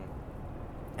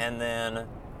 And then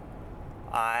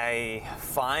I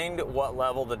find what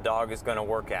level the dog is going to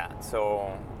work at.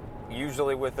 So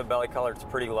usually with the belly collar, it's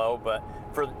pretty low, but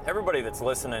for everybody that's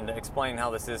listening, to explain how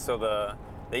this is, so the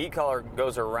e-collar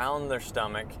goes around their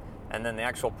stomach, and then the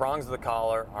actual prongs of the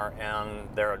collar are on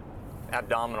their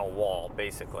abdominal wall,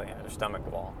 basically, their stomach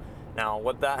wall. Now,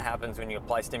 what that happens when you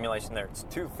apply stimulation there, it's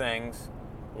two things.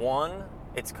 One,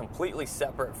 it's completely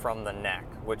separate from the neck,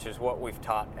 which is what we've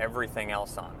taught everything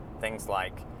else on. Things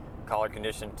like collar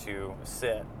condition to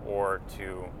sit or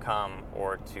to come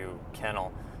or to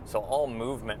kennel. So all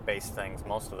movement-based things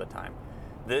most of the time.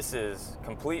 This is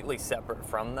completely separate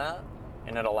from that,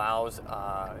 and it allows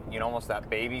almost that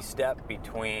baby step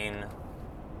between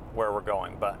where we're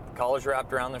going. But the collar's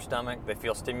wrapped around their stomach, they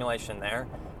feel stimulation there,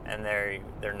 and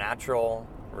their natural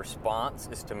response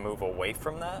is to move away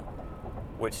from that,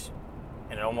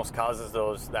 and it almost causes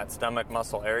that stomach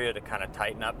muscle area to kind of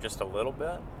tighten up just a little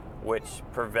bit, which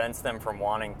prevents them from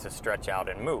wanting to stretch out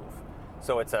and move.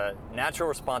 So it's a natural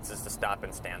response is to stop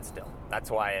and stand still.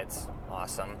 That's why it's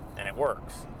awesome and it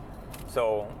works.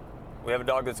 So we have a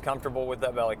dog that's comfortable with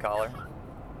that belly collar,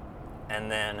 and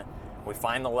then we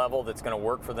find the level that's going to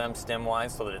work for them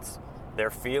stem-wise, so that they're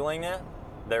feeling it,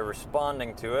 they're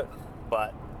responding to it,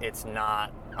 but it's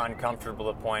not uncomfortable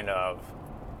to the point of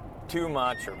too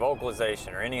much or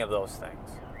vocalization or any of those things.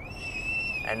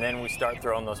 And then we start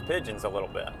throwing those pigeons a little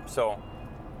bit. So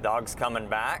dog's coming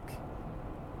back,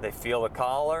 they feel the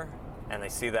collar, and they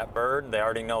see that bird. They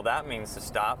already know that means to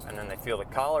stop, and then they feel the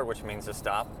collar, which means to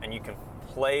stop. And you can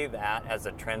play that as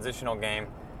a transitional game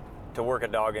to work a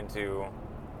dog into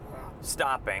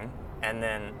stopping. And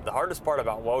then the hardest part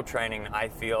about whoa training, I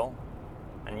feel,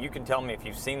 and you can tell me if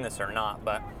you've seen this or not,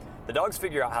 but the dogs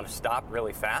figure out how to stop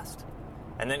really fast,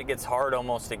 and then it gets hard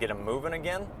almost to get them moving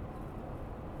again,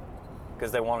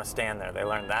 because they want to stand there. They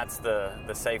learn that's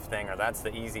the safe thing, or that's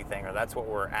the easy thing, or that's what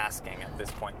we're asking at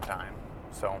this point in time.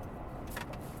 So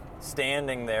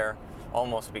standing there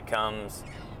almost becomes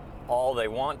all they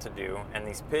want to do, and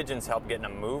these pigeons help getting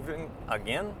them moving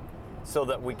again so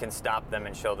that we can stop them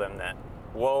and show them that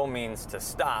whoa means to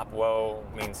stop, whoa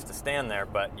means to stand there,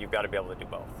 but you've got to be able to do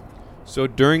both. So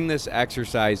during this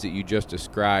exercise that you just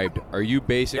described, are you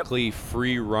basically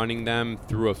free running them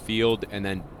through a field and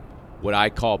then what I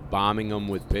call bombing them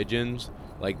with pigeons?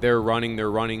 Like they're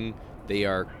running, they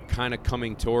are kind of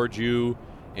coming towards you,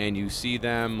 and you see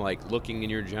them like looking in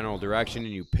your general direction,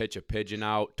 and you pitch a pigeon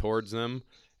out towards them,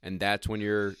 and that's when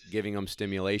you're giving them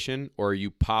stimulation, or are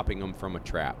you popping them from a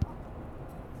trap?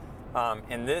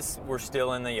 In this, we're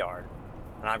still in the yard,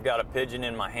 and I've got a pigeon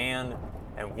in my hand,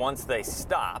 and once they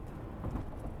stop,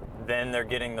 then they're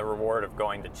getting the reward of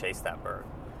going to chase that bird.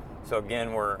 So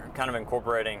again, we're kind of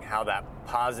incorporating how that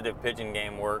positive pigeon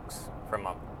game works from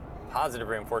a positive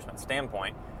reinforcement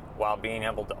standpoint, while being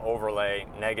able to overlay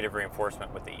negative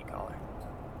reinforcement with the e-collar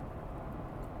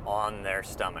on their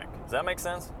stomach. Does that make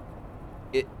sense?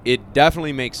 It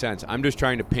definitely makes sense. I'm just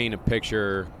trying to paint a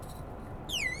picture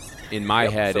in my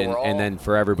head, so and then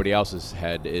for everybody else's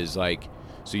head is like,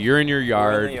 so you're in your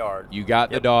yard, you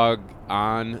got the dog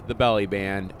on the belly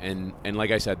band, and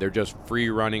like I said, they're just free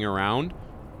running around,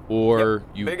 or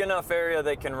you big enough area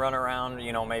they can run around,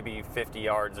 maybe 50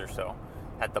 yards or so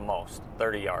at the most,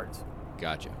 30 yards.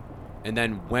 Gotcha. And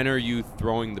then when are you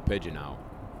throwing the pigeon out?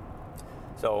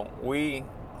 So we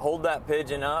hold that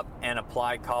pigeon up and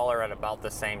apply collar at about the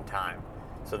same time.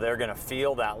 So they're going to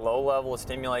feel that low level of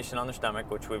stimulation on their stomach,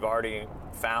 which we've already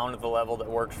found the level that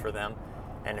works for them.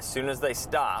 And as soon as they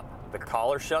stop, the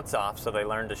collar shuts off, so they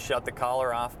learn to shut the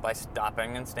collar off by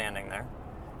stopping and standing there.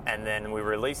 And then we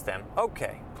release them.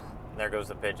 Okay, there goes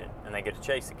the pigeon, and they get to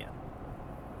chase again.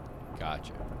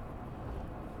 Gotcha.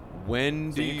 So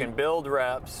you can build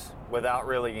reps without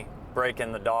really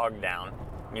breaking the dog down.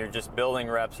 You're just building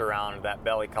reps around that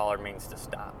belly collar means to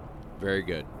stop. Very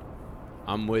good.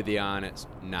 I'm with you on it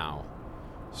now.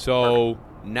 So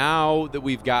now that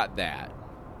we've got that.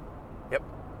 Yep.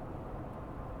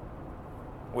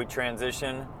 We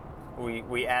transition,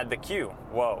 we add the cue,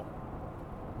 whoa.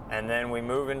 And then we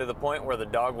move into the point where the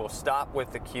dog will stop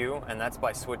with the cue, and that's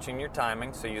by switching your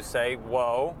timing. So you say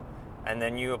whoa, and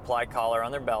then you apply collar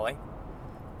on their belly,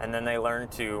 and then they learn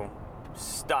to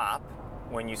stop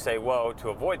when you say whoa to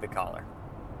avoid the collar.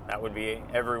 That would be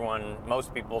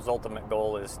most people's ultimate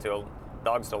goal is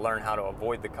dogs to learn how to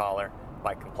avoid the collar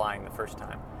by complying the first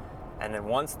time. And then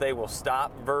once they will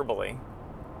stop verbally,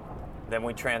 then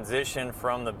we transition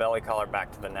from the belly collar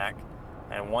back to the neck.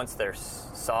 And once they're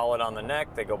solid on the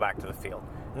neck, they go back to the field.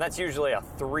 And that's usually a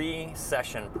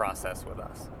 3-session process with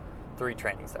us, 3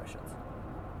 training sessions.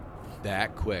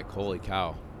 That quick, holy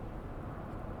cow.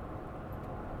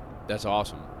 That's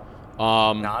awesome.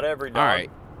 Not every dog. All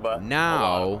right. But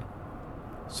now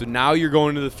you're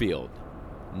going to the field.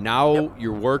 Now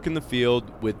you're working the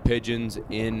field with pigeons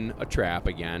in a trap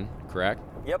again, correct?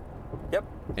 Yep.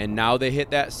 And now they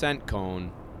hit that scent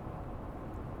cone.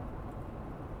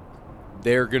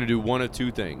 They're going to do one of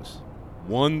two things.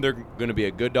 One, they're going to be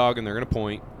a good dog and they're going to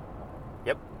point.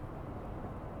 Yep.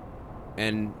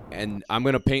 And I'm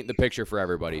going to paint the picture for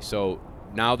everybody. So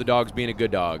now the dog's being a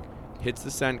good dog. Hits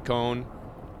the scent cone.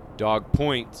 Dog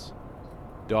points.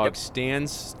 Dog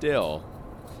stands still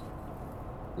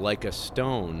like a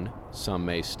stone, some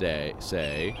may say.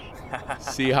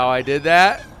 See how I did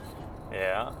that?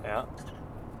 Yeah.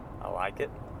 I like it.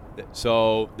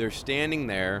 So they're standing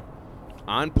there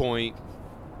on point,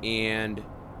 and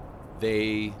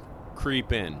they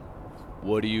creep in.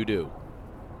 What do you do?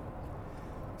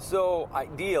 So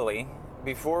ideally,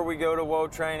 before we go to whoa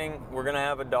training, we're going to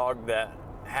have a dog that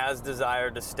has desire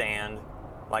to stand,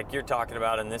 like you're talking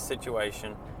about in this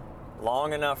situation,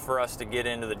 long enough for us to get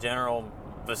into the general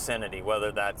vicinity,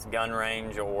 whether that's gun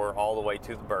range or all the way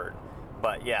to the bird.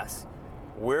 But yes,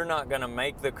 we're not going to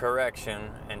make the correction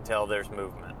until there's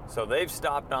movement. So they've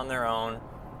stopped on their own.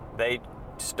 They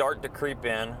start to creep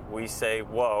in. We say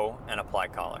whoa and apply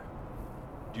collar.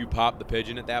 Do you pop the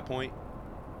pigeon at that point?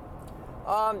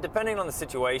 Depending on the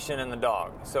situation and the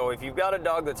dog. So if you've got a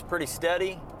dog that's pretty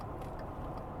steady,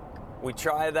 we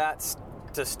try that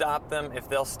to stop them. If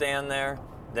they'll stand there,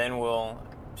 then we'll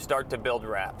start to build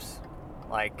wraps,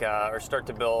 or start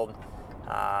to build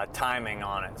timing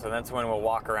on it. So that's when we'll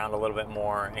walk around a little bit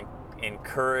more and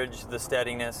encourage the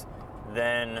steadiness,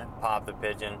 then pop the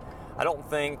pigeon. I don't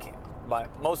think,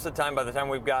 most of the time, by the time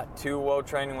we've got to whoa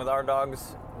training with our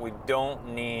dogs, we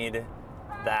don't need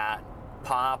that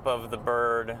pop of the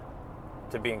bird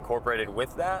to be incorporated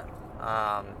with that.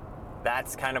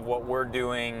 That's kind of what we're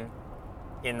doing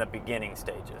in the beginning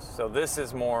stages. So this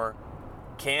is more,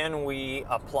 can we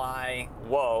apply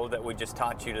whoa that we just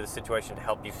taught you to the situation to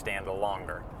help you stand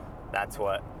longer? That's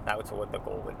what the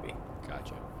goal would be.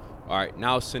 Gotcha. All right,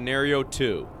 now scenario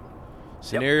 2.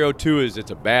 Scenario 2 is it's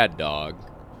a bad dog,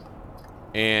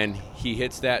 and he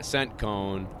hits that scent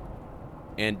cone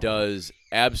and does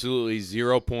absolutely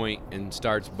 0 point and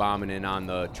starts bombing in on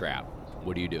the trap.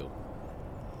 What do you do?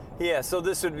 Yeah, so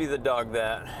this would be the dog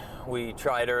that we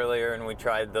tried earlier, and we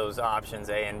tried those options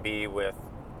A and B with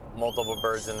multiple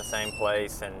birds in the same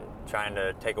place and trying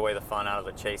to take away the fun out of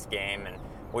the chase game. And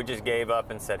we just gave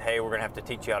up and said, hey, we're going to have to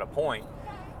teach you how to point.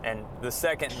 And the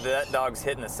second that dog's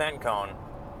hitting the scent cone,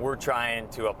 we're trying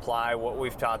to apply what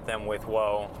we've taught them with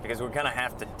whoa, because we're going to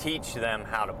have to teach them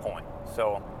how to point.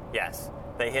 So yes,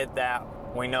 they hit that.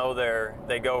 We know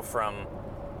they go from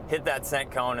hit that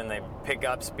scent cone and they pick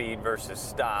up speed versus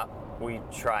stop. We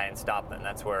try and stop them.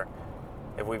 That's where,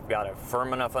 if we've got a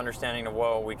firm enough understanding of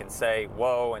whoa, we can say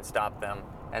whoa and stop them,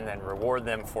 and then reward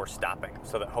them for stopping,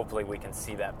 so that hopefully we can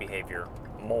see that behavior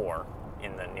more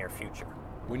in the near future.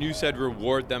 When you said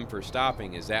reward them for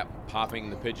stopping, is that popping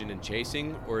the pigeon and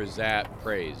chasing, or is that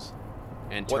praise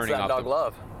and turning off? What's that dog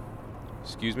love?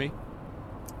 Excuse me?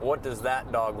 What does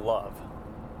that dog love?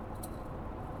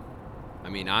 I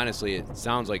mean, honestly, it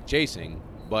sounds like chasing,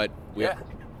 but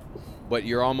but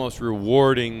you're almost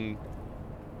rewarding.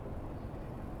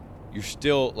 You're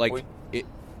still like it.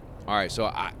 All right,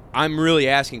 so I'm really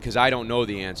asking because I don't know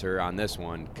the answer on this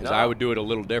one, because I would do it a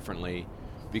little differently,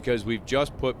 because we've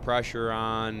just put pressure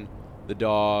on the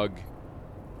dog,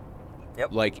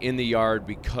 like in the yard,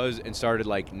 and started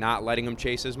like not letting him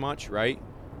chase as much, right?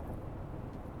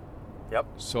 Yep.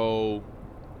 So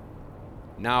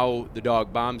now the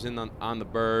dog bombs in on the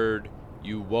bird.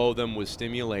 You whoa them with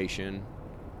stimulation.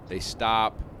 They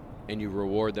stop, and you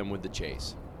reward them with the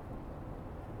chase.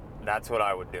 That's what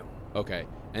I would do. Okay.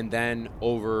 And then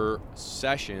over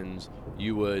sessions,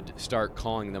 you would start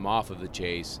calling them off of the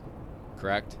chase,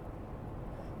 correct?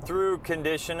 Through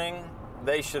conditioning,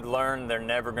 they should learn they're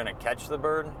never going to catch the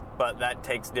bird, but that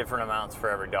takes different amounts for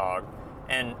every dog.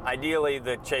 And ideally,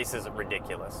 the chase isn't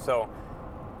ridiculous. So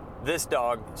this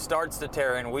dog starts to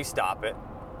tear in, we stop it.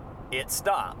 It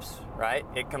stops, right?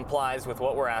 It complies with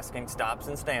what we're asking, stops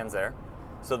and stands there.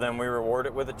 So then we reward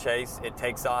it with a chase. It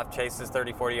takes off, chases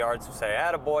 30, 40 yards. We say,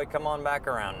 attaboy, come on back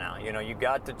around now. You know, you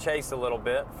got to chase a little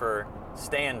bit for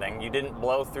standing. You didn't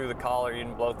blow through the collar. You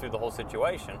didn't blow through the whole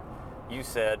situation. You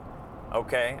said,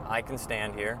 okay, I can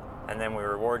stand here. And then we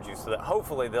reward you, so that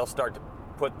hopefully they'll start to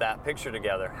put that picture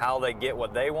together. How they get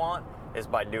what they want is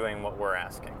by doing what we're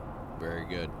asking. Very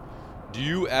good. Do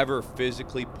you ever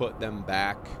physically put them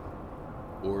back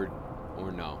or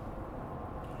no?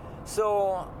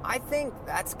 So I think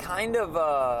that's kind of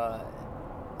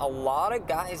a lot of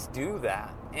guys do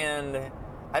that, and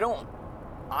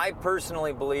I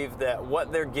personally believe that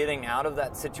what they're getting out of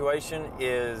that situation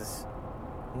is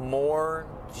more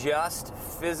just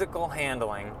physical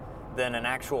handling than an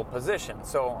actual position.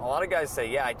 So a lot of guys say,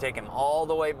 yeah, I take him all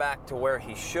the way back to where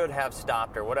he should have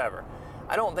stopped or whatever.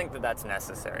 I don't think that that's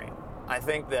necessary. I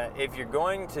think that if you're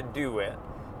going to do it,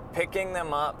 picking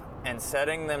them up and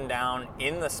setting them down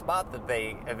in the spot that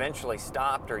they eventually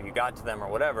stopped or you got to them or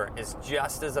whatever is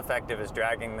just as effective as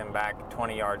dragging them back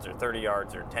 20 yards or 30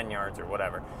 yards or 10 yards or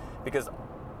whatever. Because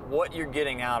what you're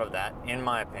getting out of that, in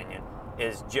my opinion,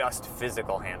 is just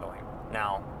physical handling.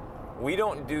 Now, we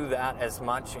don't do that as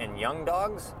much in young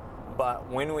dogs, but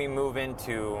when we move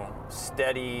into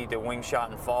steady to wing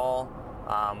shot and fall,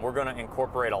 we're going to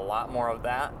incorporate a lot more of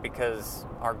that because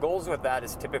our goals with that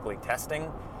is typically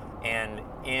testing. And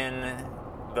in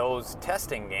those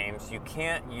testing games, you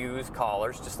can't use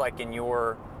collars, just like in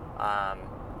your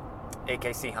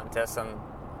AKC hunt tests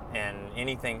and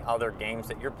anything other games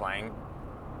that you're playing.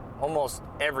 Almost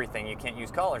everything you can't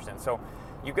use collars in. So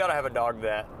you've got to have a dog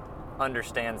that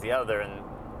understands the other. And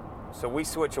so we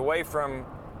switch away from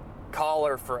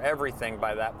collar for everything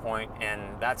by that point,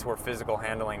 and that's where physical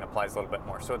handling applies a little bit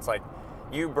more. So it's like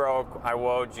you broke, I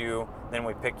woed you, then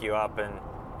we pick you up and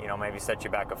maybe set you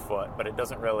back a foot, but it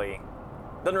doesn't really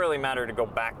matter to go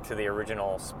back to the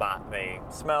original spot they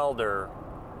smelled or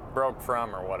broke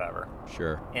from or whatever.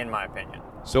 Sure. In my opinion.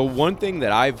 So one thing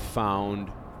that I've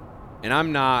found, and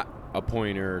I'm not a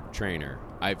pointer trainer.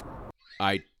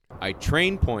 I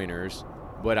train pointers,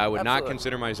 but I would not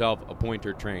consider myself a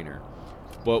pointer trainer.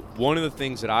 But one of the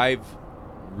things that I've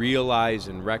realized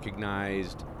and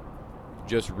recognized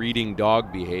just reading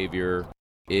dog behavior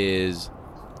is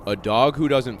a dog who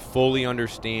doesn't fully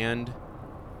understand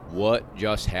what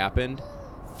just happened,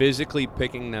 physically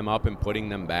picking them up and putting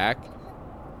them back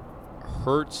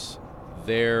hurts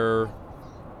their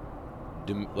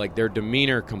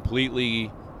demeanor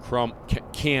completely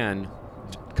can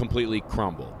completely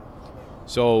crumble.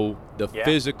 So the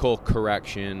physical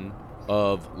correction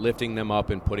of lifting them up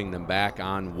and putting them back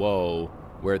on whoa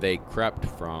where they crept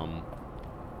from,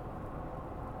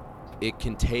 it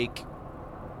can take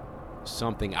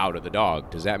something out of the dog.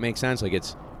 Does that make sense? Like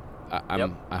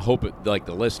I hope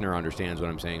the listener understands what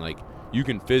I'm saying. Like you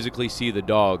can physically see the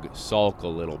dog sulk a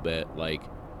little bit. Like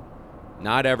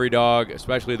not every dog,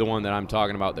 especially the one that I'm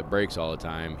talking about that breaks all the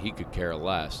time, he could care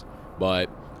less. But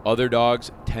other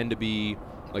dogs tend to be,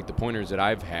 like the pointers that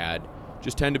I've had,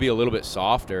 just tend to be a little bit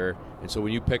softer. And so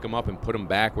when you pick them up and put them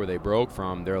back where they broke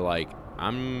from, they're like,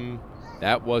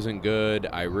 that wasn't good.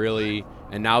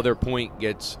 And now their point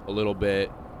gets a little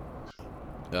bit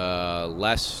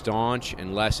less staunch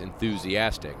and less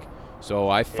enthusiastic. So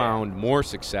I found more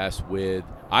success with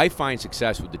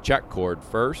the check cord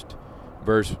first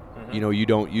versus, you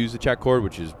don't use the check cord,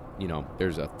 which is,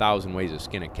 there's 1,000 ways to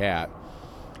skin a cat.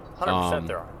 100%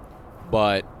 there are.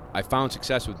 But I found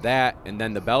success with that, and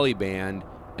then the belly band,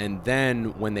 and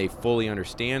then when they fully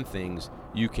understand things,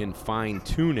 you can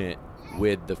fine-tune it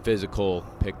with the physical,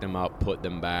 pick them up, put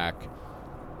them back,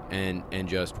 and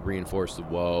just reinforce the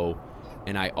whoa.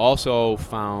 And I also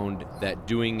found that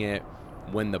doing it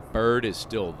when the bird is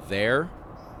still there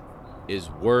is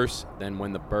worse than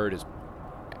when the bird is,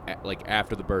 like,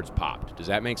 after the bird's popped. Does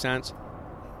that make sense?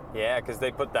 Yeah, because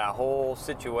they put that whole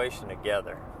situation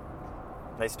together.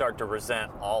 They start to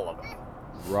resent all of it.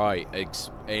 Right,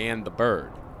 and the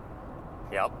bird.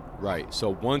 Yep. Right, so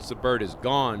once the bird is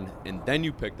gone and then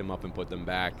you pick them up and put them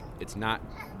back, it's not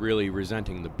really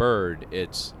resenting the bird,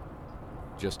 it's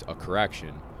just a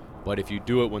correction. But if you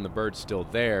do it when the bird's still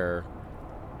there,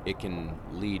 it can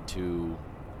lead to,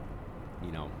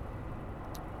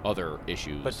 other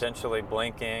issues. Potentially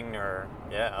blinking or,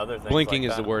 other things. Blinking like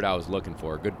is that. the word I was looking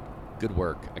for. Good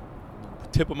work.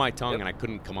 Tip of my tongue, and I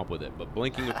couldn't come up with it. But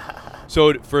blinking.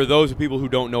 So for those people who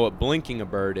don't know what blinking a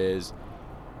bird is,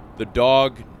 the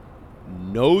dog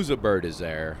knows a bird is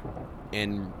there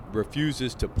and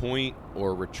refuses to point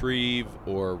or retrieve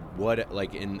or what.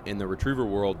 Like in the retriever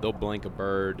world, they'll blink a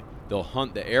bird, they'll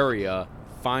hunt the area,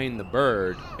 find the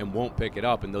bird, and won't pick it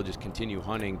up, and they'll just continue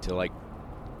hunting to like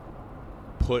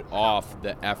put off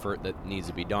the effort that needs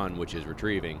to be done, which is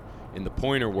retrieving. In the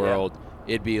pointer world,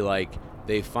 it'd be like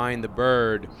they find the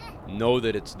bird, know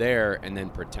that it's there, and then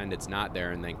pretend it's not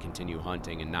there, and then continue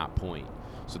hunting and not point.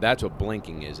 So that's what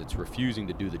blinking is. It's refusing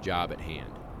to do the job at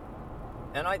hand.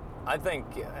 And I think,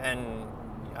 and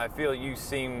I feel you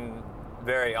seem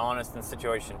very honest in the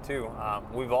situation too.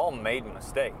 We've all made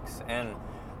mistakes, and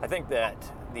I think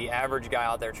that the average guy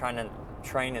out there trying to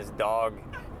train his dog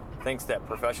thinks that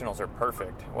professionals are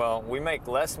perfect. Well, we make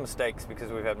less mistakes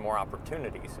because we've had more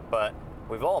opportunities, but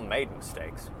we've all made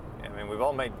mistakes. I mean, we've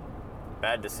all made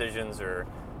bad decisions,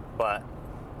 but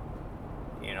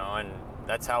you know, and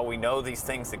that's how we know these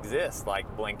things exist,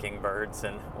 like blinking birds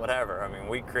and whatever. I mean,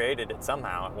 we created it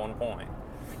somehow at one point.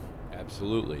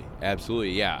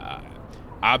 Absolutely, yeah.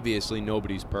 Obviously,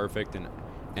 nobody's perfect,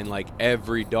 and like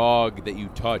every dog that you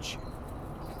touch,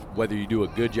 whether you do a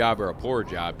good job or a poor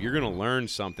job, you're going to learn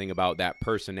something about that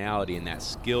personality and that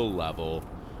skill level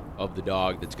of the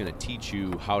dog that's going to teach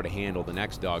you how to handle the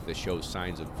next dog that shows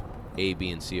signs of A,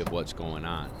 B, and C of what's going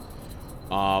on.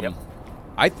 Yep.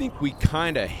 I think we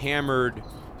kind of hammered,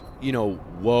 you know,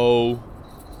 whoa,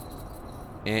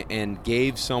 and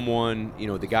gave someone, you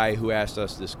know, the guy who asked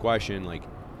us this question, like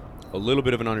a little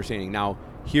bit of an understanding. Now,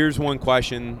 here's one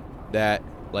question that,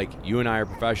 like, you and I are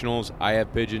professionals. I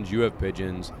have pigeons, you have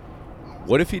pigeons.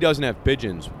 What if he doesn't have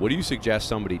pigeons? What do you suggest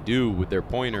somebody do with their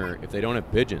pointer if they don't have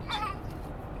pigeons?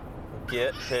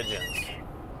 Get pigeons.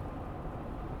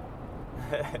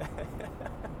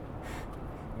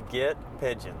 Get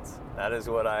pigeons. That is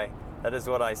what I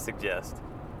suggest.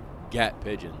 Get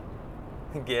pigeon.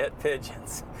 Get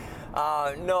pigeons.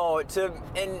 So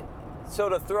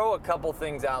to throw a couple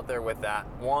things out there with that.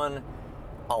 One,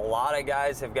 a lot of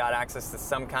guys have got access to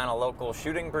some kind of local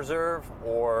shooting preserve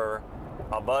or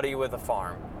a buddy with a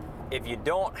farm. If you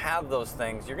don't have those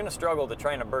things, you're going to struggle to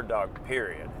train a bird dog,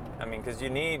 period. I mean, because you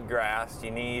need grass,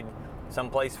 you need some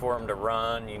place for them to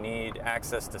run, you need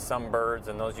access to some birds,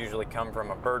 and those usually come from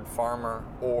a bird farmer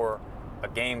or a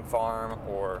game farm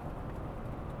or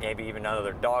maybe even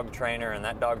another dog trainer, and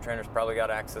that dog trainer's probably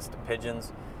got access to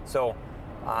pigeons. So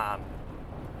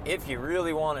if you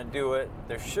really want to do it,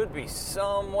 there should be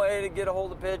some way to get a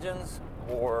hold of pigeons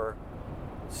or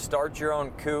start your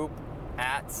own coop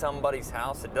at somebody's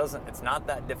house. It's not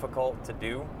that difficult to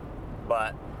do,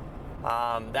 but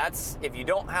that's, if you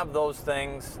don't have those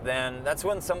things, then that's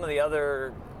when some of the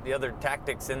other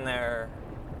tactics in there,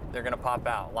 they're going to pop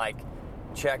out, like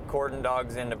check cordon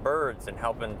dogs into birds and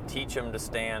helping teach them to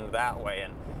stand that way.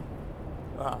 And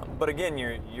but again,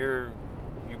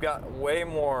 you've got way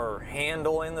more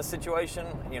handle in the situation.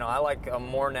 You know, I like a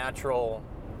more natural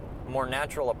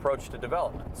approach to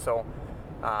development. So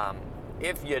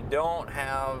if you don't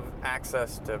have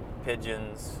access to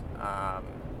pigeons,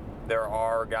 there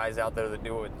are guys out there that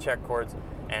do it with check cords,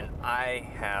 and I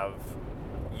have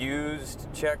used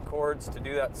check cords to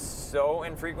do that so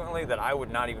infrequently that I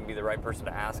would not even be the right person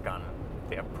to ask on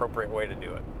the appropriate way to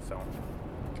do it. So,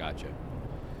 gotcha.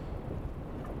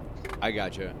 I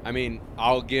gotcha. I mean,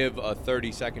 I'll give a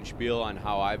 30-second spiel on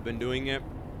how I've been doing it.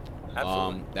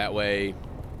 Absolutely. That way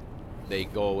they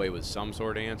go away with some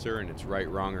sort of answer, and it's right,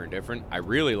 wrong, or indifferent. I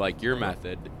really like your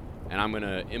method, and I'm going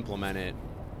to implement it,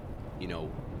 you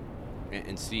know,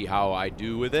 and see how I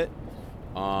do with it.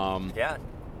 Yeah,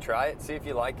 try it, see if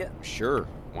you like it. Sure,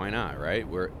 why not, right?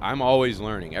 I'm always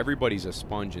learning. Everybody's a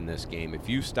sponge in this game. If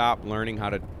you stop learning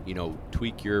how to, you know,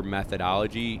 tweak your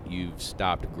methodology, you've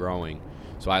stopped growing.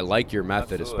 So I like your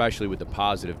method, Absolutely. especially with the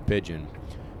positive pigeon.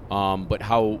 But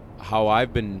how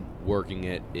I've been working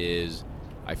it is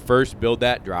I first build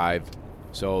that drive.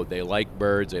 So they like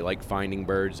birds, they like finding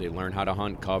birds, they learn how to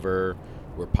hunt cover.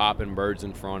 We're popping birds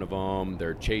in front of them.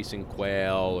 They're chasing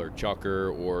quail or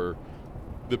chukar or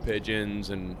the pigeons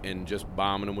and just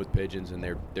bombing them with pigeons. And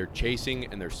they're chasing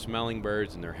and they're smelling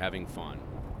birds and they're having fun.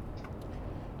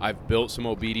 I've built some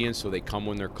obedience so they come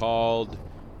when they're called.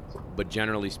 But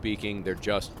generally speaking, they're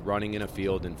just running in a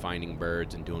field and finding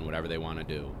birds and doing whatever they want to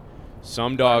do.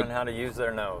 Some dogs learn how to use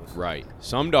their nose. Right.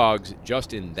 Some dogs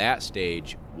just in that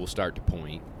stage will start to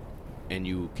point, and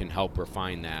you can help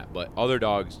refine that. But other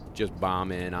dogs just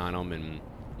bomb in on them and,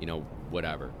 you know,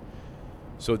 whatever.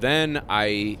 So then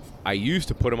I used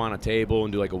to put them on a table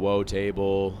and do like a whoa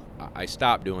table. I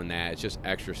stopped doing that. It's just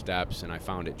extra steps, and I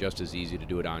found it just as easy to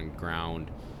do it on ground.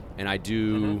 And I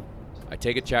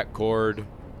take a check cord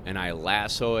and I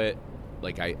lasso it,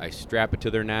 like I strap it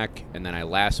to their neck, and then I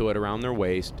lasso it around their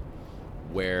waist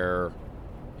where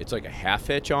it's like a half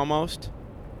hitch almost.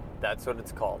 That's what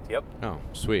it's called, yep. Oh,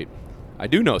 sweet. I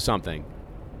do know something.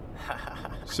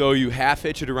 So you half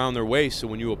hitch it around their waist, so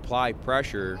when you apply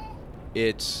pressure,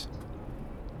 it's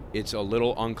a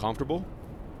little uncomfortable.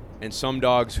 And some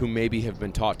dogs who maybe have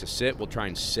been taught to sit will try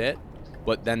and sit,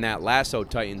 but then that lasso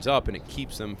tightens up and it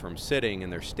keeps them from sitting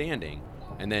and they're standing.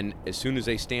 And then as soon as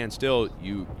they stand still,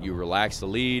 you relax the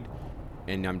lead,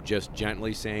 and I'm just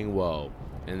gently saying whoa.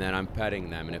 And then I'm petting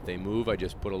them. And if they move, I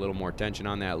just put a little more tension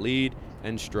on that lead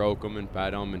and stroke them and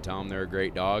pet them and tell them they're a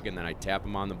great dog. And then I tap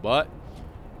them on the butt.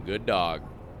 Good dog.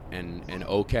 And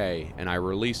okay. And I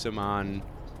release them on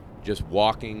just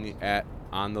walking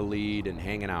on the lead and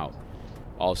hanging out.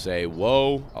 I'll say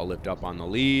whoa. I'll lift up on the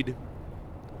lead.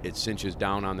 it cinches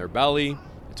down on their belly.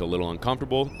 It's a little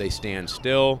uncomfortable. They stand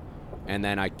still. And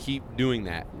then I keep doing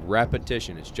that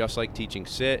repetition. It's just like teaching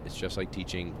sit. It's just like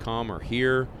teaching come or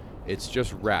here. It's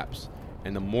just reps.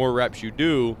 And the more reps you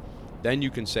do, then you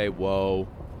can say, whoa,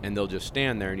 and they'll just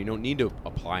stand there and you don't need to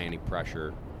apply any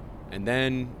pressure. And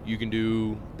then you can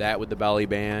do that with the belly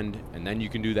band, and then you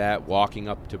can do that walking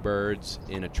up to birds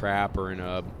in a trap or in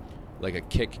a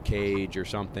kick cage or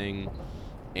something,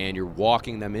 and you're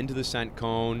walking them into the scent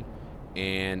cone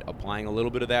and applying a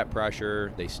little bit of that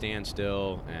pressure. They stand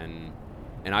still, and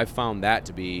I found that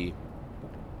to be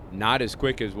not as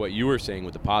quick as what you were saying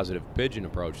with the positive pigeon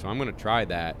approach. So I'm going to try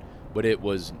that, but it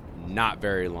was not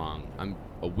very long. I'm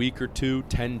a week or two,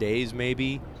 10 days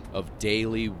maybe, of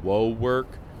daily whoa work,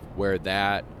 where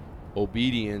that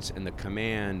obedience and the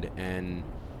command, and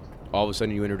all of a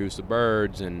sudden you introduce the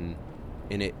birds, and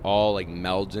it all like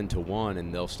melds into one,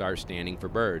 and they'll start standing for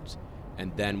birds.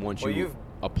 And then once you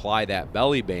apply that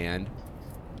belly band,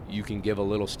 you can give a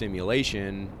little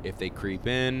stimulation if they creep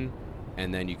in,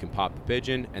 and then you can pop the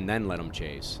pigeon and then let them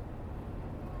chase.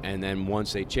 And then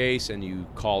once they chase and you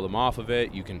call them off of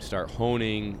it, you can start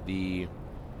honing the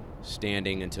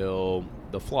standing until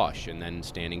the flush, and then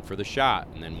standing for the shot.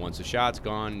 And then once the shot's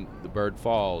gone, the bird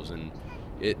falls. And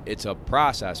it's a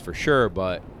process for sure,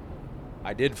 but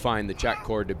I did find the check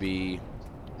cord to be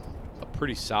a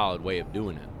pretty solid way of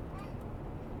doing it.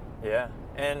 Yeah,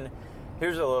 and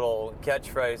here's a little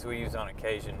catchphrase we use on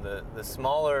occasion. The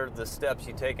smaller the steps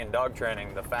you take in dog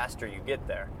training, the faster you get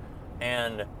there.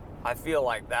 And I feel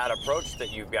like that approach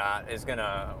that you've got is going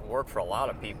to work for a lot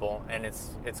of people, and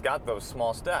it's got those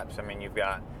small steps. I mean, you've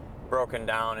got broken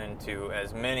down into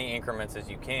as many increments as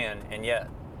you can, and yet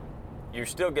you're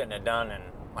still getting it done in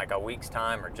like a week's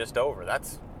time or just over.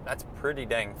 That's pretty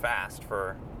dang fast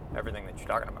for everything that you're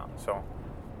talking about. So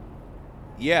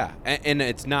yeah, and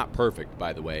it's not perfect,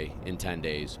 by the way, in 10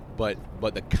 days, but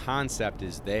the concept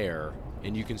is there,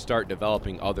 and you can start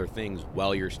developing other things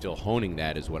while you're still honing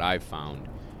that, is what I've found.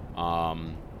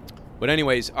 But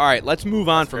anyways, all right, let's move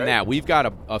on from that. We've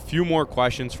got a few more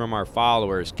questions from our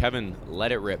followers. Kevin,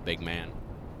 let it rip, big man.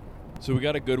 So we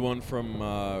got a good one from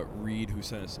Reed, who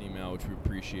sent us an email, which we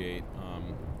appreciate.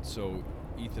 So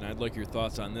Ethan, I'd like your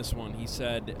thoughts on this one. He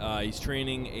said he's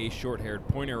training a short-haired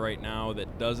pointer right now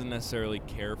that doesn't necessarily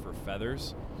care for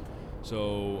feathers.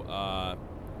 So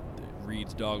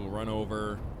Reed's dog will run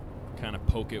over, kind of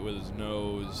poke it with his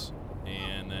nose,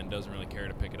 and then doesn't really care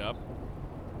to pick it up.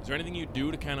 Is there anything you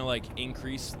do to kind of like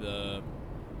increase the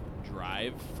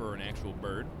drive for an actual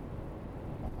bird?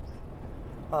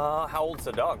 How old's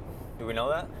the dog? Do we know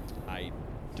that? I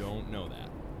don't know that.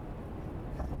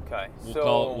 Okay,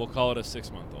 we'll call it a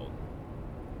 6-month-old.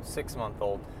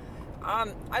 6-month-old.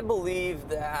 I believe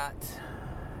that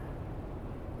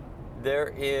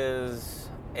there is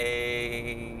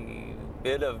a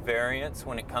bit of variance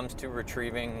when it comes to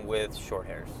retrieving with short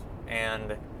hairs,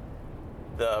 and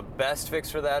the best fix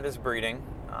for that is breeding.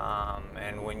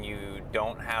 And when you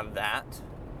don't have that,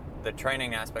 the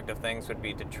training aspect of things would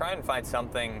be to try and find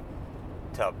something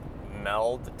to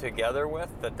meld together with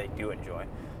that they do enjoy.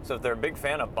 So if they're a big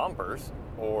fan of bumpers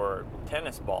or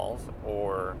tennis balls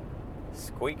or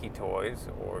squeaky toys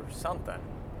or something,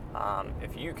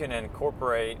 if you can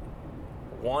incorporate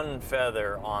one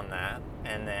feather on that,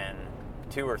 and then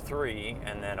 2 or 3,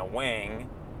 and then a wing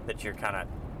that you're kind of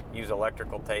use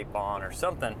electrical tape on or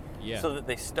something, so that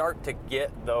they start to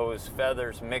get those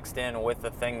feathers mixed in with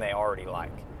the thing they already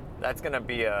like. That's going to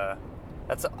be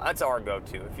that's our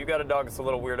go-to. If you got a dog that's a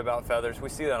little weird about feathers, we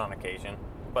see that on occasion,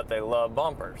 but they love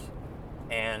bumpers.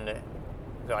 And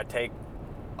so I take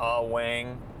a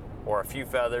wing or a few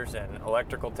feathers and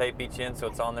electrical tape each in so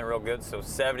it's on there real good, so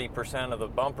 70% of the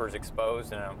bumper's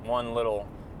exposed, and one little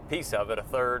piece of it, a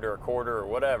third or a quarter or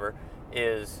whatever,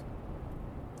 is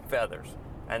feathers.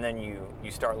 And then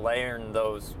you start layering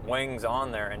those wings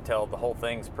on there until the whole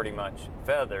thing's pretty much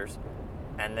feathers,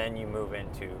 and then you move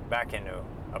back into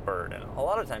a bird. And a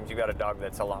lot of times you got a dog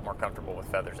that's a lot more comfortable with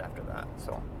feathers after that.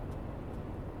 So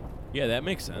yeah, that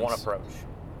makes sense. One approach.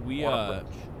 We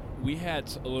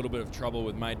had a little bit of trouble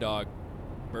with my dog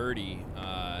Birdie.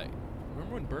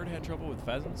 Remember when Bird had trouble with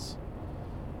pheasants?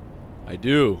 I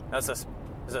do. That's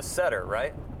a setter,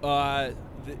 right? I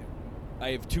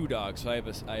have 2 dogs. So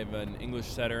I have an English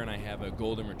setter and I have a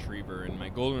golden retriever. And my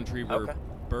golden retriever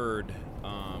Bird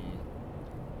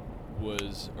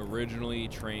was originally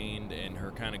trained, and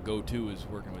her kind of go-to is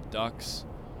working with ducks.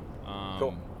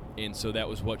 Cool. And so that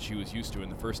was what she was used to.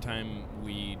 And the first time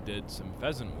we did some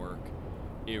pheasant work,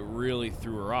 it really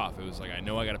threw her off. It was like, I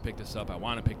know I got to pick this up. I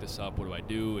want to pick this up. What do I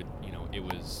do? It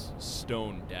was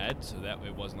stone dead, so that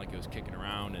it wasn't like it was kicking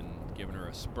around and giving her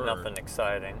a spur. Nothing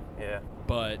exciting, yeah.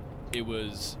 But it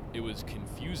was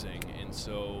confusing, and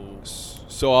so.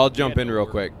 So I'll jump in real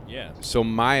quick. Yeah. So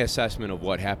my assessment of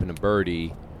what happened to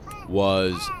Birdie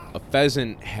was a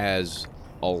pheasant has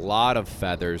a lot of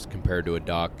feathers compared to a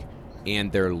duck,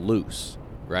 and they're loose,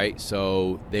 right?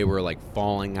 So they were like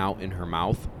falling out in her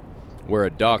mouth, where a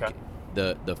duck, Okay.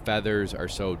 the feathers are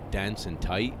so dense and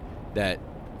tight that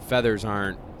feathers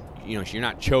aren't, you're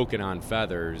not choking on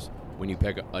feathers when you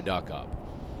pick a duck up.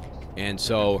 And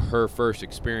so her first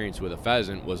experience with a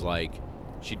pheasant was like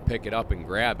she'd pick it up and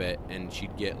grab it, and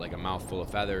she'd get like a mouthful of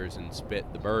feathers and spit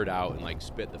the bird out and like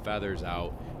spit the feathers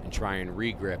out and try and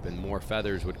regrip, and more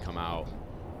feathers would come out.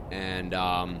 And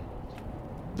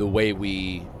the way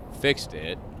we fixed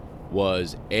it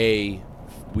was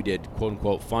we did quote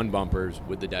unquote fun bumpers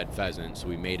with the dead pheasant, so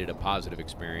we made it a positive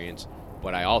experience,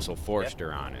 but I also forced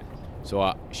her on it.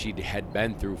 So she had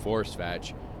been through force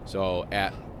fetch, so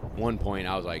at one point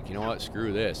I was like, you know what,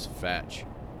 screw this fetch,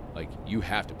 like you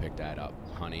have to pick that up,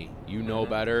 honey, you know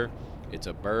better, it's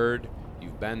a bird,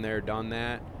 you've been there, done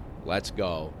that, let's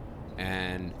go.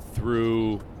 And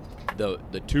through the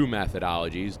two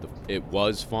methodologies, it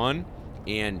was fun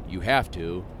and you have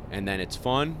to, and then it's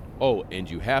fun,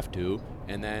 and you have to,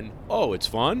 and then it's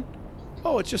fun,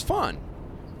 it's just fun.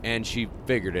 And she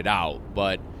figured it out,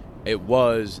 but it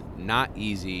was not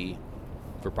easy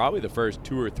for probably the first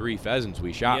 2 or 3 pheasants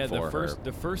we shot for her.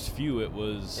 The first few, it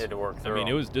was. You had to work I through mean,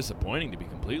 it them. was disappointing, to be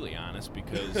completely honest,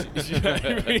 because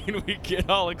we get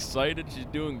all excited. She's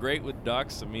doing great with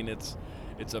ducks. I mean, it's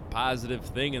a positive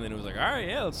thing, and then it was like, all right,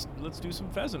 yeah, let's do some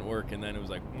pheasant work, and then it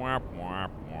was like, mwah, mwah,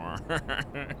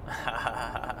 mwah.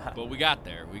 But we got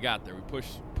there. We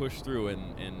pushed through,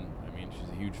 and I mean, she's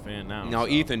a huge fan now. Now,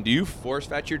 so. Ethan, do you force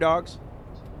fetch your dogs?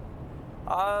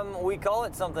 We call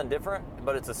it something different,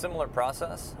 but it's a similar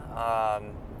process.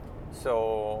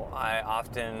 So I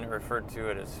often refer to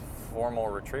it as formal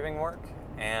retrieving work,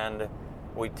 and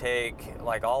we take,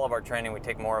 like all of our training, we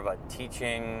take more of a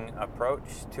teaching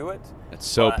approach to it. That's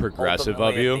so But progressive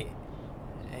of you. ultimately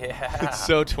yeah. It's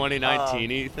so 2019,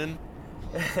 Ethan.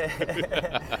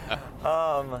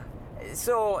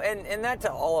 So, and that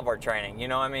to all of our training,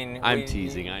 I mean. I'm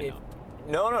teasing, I know.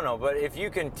 No, but if you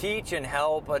can teach and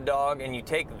help a dog and you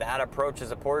take that approach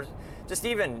as just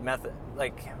even method,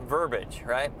 like verbiage,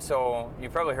 right? So you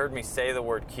probably heard me say the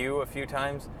word cue a few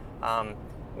times.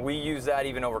 We use that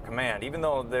even over command, even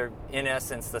though they're in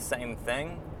essence the same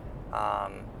thing.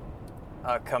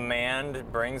 A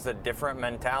command brings a different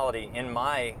mentality in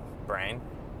my brain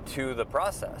to the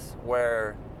process,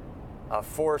 where a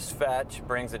force fetch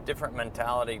brings a different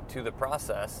mentality to the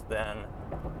process than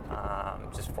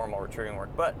just formal retrieving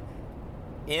work. But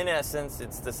in essence,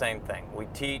 it's the same thing. We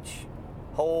teach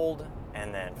hold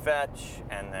and then fetch,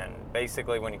 and then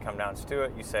basically when you come down to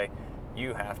it, you say,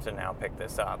 you have to now pick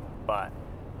this up. But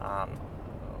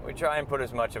we try and put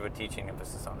as much of a teaching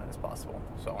emphasis on it as possible.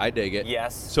 So I dig it.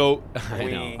 Yes. So I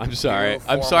we know. I'm sorry. do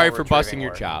I'm sorry formal for busting retrieving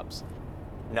your work. chops.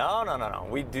 No.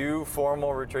 We do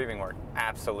formal retrieving work.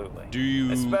 Absolutely. Do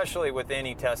you? Especially with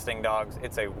any testing dogs,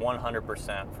 it's a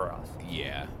 100% for us.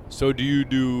 Yeah. So do you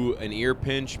do an ear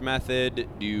pinch method?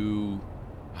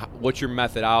 What's your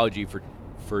methodology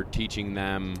for teaching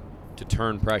them to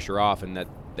turn pressure off and that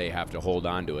they have to hold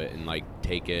on to it and like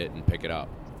take it and pick it up?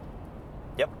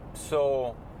 Yep.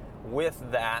 So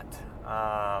with that,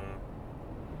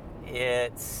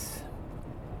 it's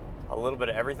a little bit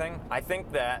of everything. I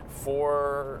think that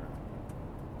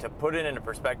to put it into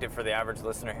perspective for the average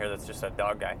listener here that's just a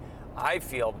dog guy, I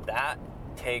feel that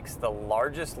takes the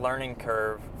largest learning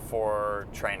curve for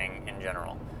training in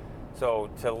general. So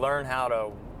to learn how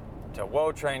to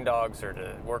whoa train dogs, or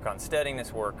to work on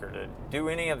steadiness work, or to do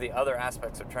any of the other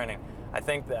aspects of training, I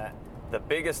think that the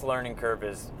biggest learning curve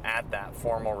is at that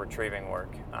formal retrieving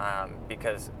work,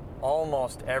 because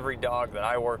almost every dog that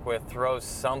I work with throws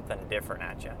something different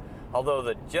at you. Although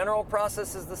the general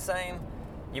process is the same,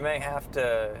 you may have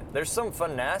to, there's some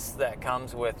finesse that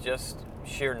comes with just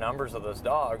sheer numbers of those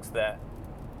dogs that,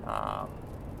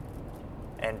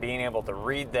 and being able to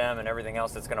read them and everything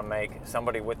else, that's going to make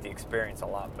somebody with the experience a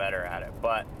lot better at it.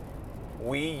 But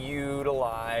we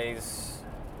utilize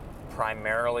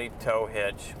primarily toe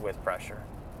hitch with pressure.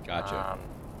 Gotcha.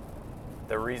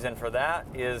 The reason for that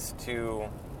is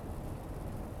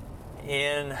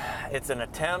it's an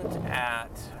attempt at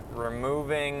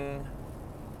removing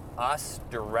us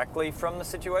directly from the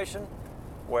situation,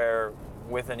 where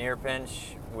with an ear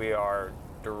pinch we are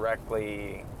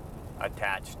directly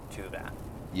attached to that.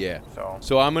 Yeah. So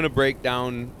So I'm going to break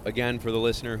down, again, for the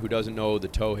listener who doesn't know the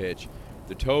tow hitch.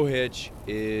 The tow hitch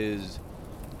is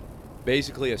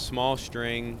basically a small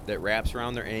string that wraps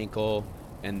around their ankle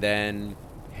and then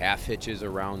half hitches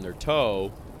around their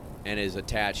toe and is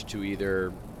attached to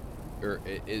either, or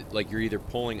like you're either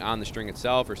pulling on the string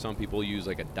itself, or some people use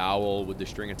like a dowel with the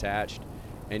string attached,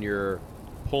 and you're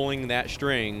pulling that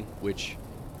string, which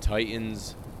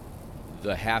tightens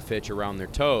the half hitch around their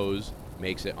toes,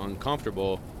 makes it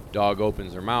uncomfortable. Dog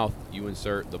opens their mouth, you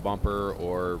insert the bumper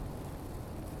or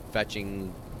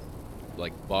fetching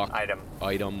like buck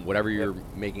item, whatever you're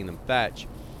making them fetch,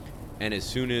 and as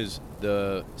soon as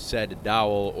the said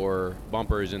dowel or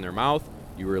bumper is in their mouth,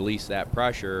 you release that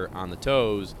pressure on the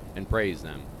toes and praise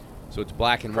them. So it's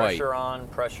black and white. Pressure on,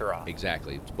 pressure off.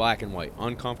 Exactly. It's black and white.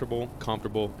 Uncomfortable,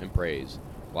 comfortable, and praise.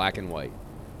 Black and white.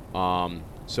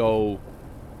 So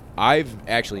I've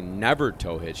actually never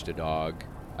tow hitched a dog.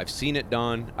 I've seen it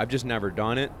done. I've just never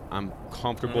done it. I'm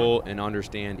comfortable and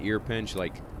understand ear pinch,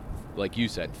 like you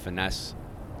said, finesse.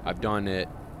 I've done it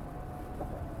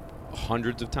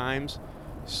hundreds of times.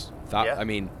 I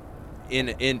mean,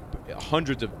 in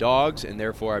hundreds of dogs, and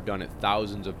therefore I've done it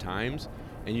thousands of times.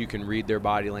 And you can read their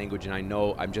body language, and I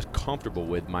know I'm just comfortable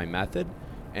with my method.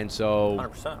 And so,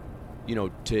 100%. You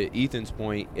know, to Ethan's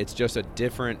point, it's just a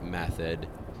different method,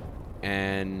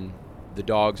 and the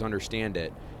dogs understand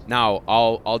it. Now,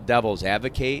 I'll devil's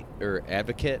advocate or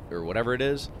whatever it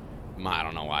is. I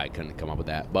don't know why I couldn't come up with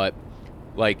that, but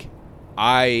like,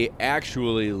 I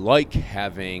actually like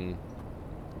having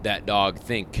that dog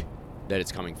think that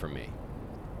it's coming from me.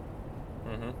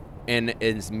 Mm-hmm.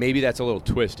 And maybe that's a little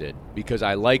twisted, because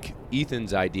I like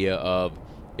Ethan's idea of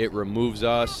it removes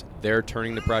us, they're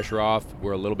turning the pressure off,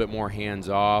 we're a little bit more hands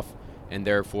off, and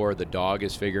therefore the dog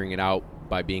is figuring it out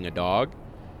by being a dog.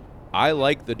 I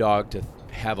like the dog to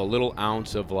have a little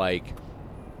ounce of like,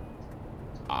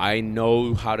 I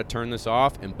know how to turn this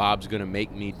off, and Bob's going to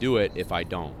make me do it if I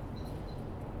don't.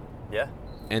 Yeah.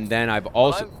 And then I've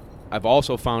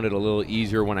also found it a little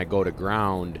easier when I go to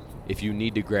ground if you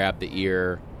need to grab the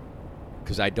ear,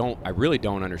 because I really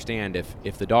don't understand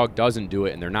if the dog doesn't do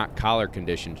it and they're not collar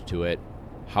conditioned to it,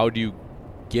 how do you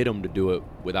get them to do it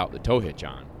without the tow hitch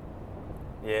on?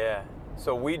 Yeah.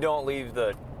 So we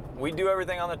do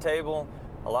everything on the table.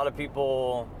 A lot of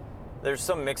people, there's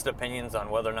some mixed opinions on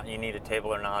whether or not you need a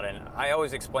table or not, and I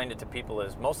always explained it to people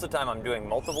as most of the time I'm doing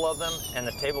multiple of them, and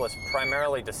the table is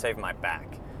primarily to save my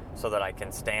back so that I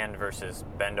can stand versus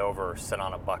bend over or sit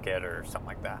on a bucket or something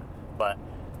like that. But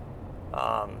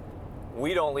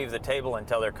we don't leave the table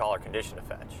until they're collar conditioned to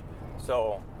fetch.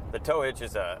 So the tow hitch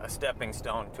is a stepping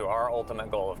stone to our ultimate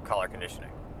goal of collar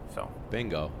conditioning. So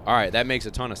bingo. All right, that makes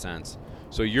a ton of sense.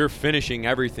 So you're finishing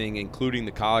everything, including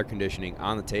the collar conditioning,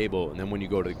 on the table, and then when you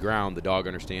go to the ground, the dog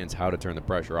understands how to turn the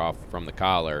pressure off from the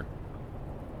collar.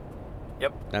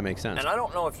 Yep. That makes sense. And I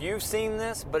don't know if you've seen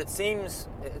this, but it seems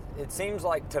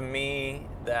like to me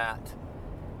that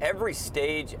every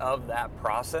stage of that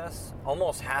process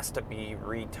almost has to be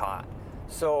retaught.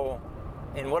 So,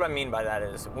 and what I mean by that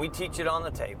is we teach it on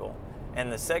the table,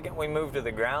 and the second we move to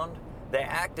the ground, they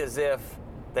act as if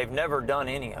they've never done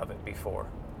any of it before.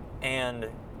 And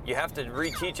you have to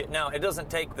reteach it. Now, it doesn't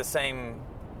take the same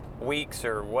weeks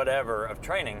or whatever of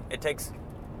training. It takes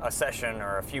a session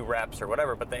or a few reps or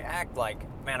whatever, but they act like,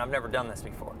 man, I've never done this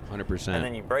before. 100%. And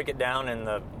then you break it down in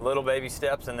the little baby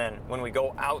steps, and then when we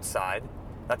go outside,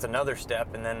 that's another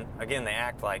step, and then again they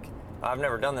act like, I've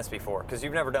never done this before, because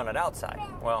you've never done it outside.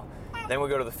 Well, then we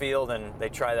go to the field and they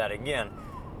try that again.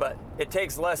 But it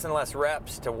takes less and less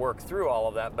reps to work through all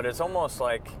of that, but it's almost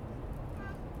like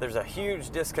there's a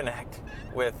huge disconnect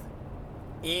with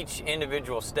each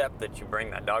individual step that you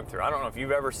bring that dog through. I don't know if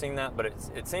you've ever seen that, but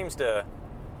it seems to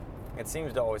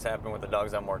always happen with the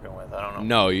dogs I'm working with. I don't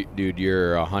know. No, dude,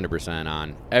 you're 100%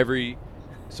 on.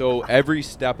 Every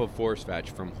step of force fetch,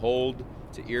 from hold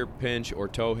to ear pinch or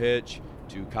tow hitch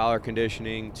to collar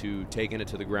conditioning to taking it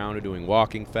to the ground or doing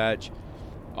walking fetch,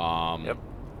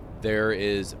 there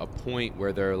is a point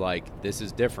where they're like, this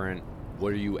is different.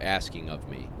 What are you asking of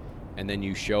me? And then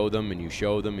you show them and you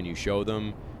show them and you show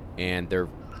them, and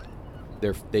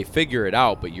they figure it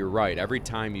out. But you're right. Every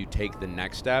time you take the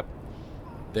next step,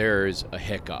 there's a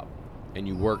hiccup, and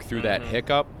you work through that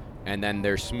hiccup, and then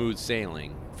there's smooth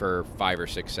sailing for 5 or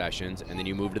 6 sessions, and then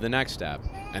you move to the next step,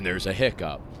 and there's a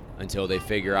hiccup until they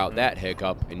figure out that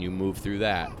hiccup, and you move through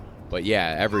that. But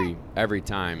yeah, every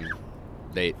time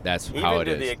that's even how it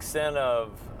is. Even to the extent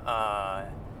of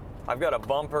I've got a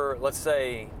bumper, let's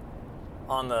say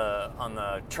on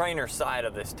the trainer side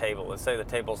of this table, let's say the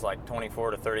table's like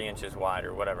 24 to 30 inches wide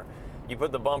or whatever. You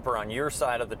put the bumper on your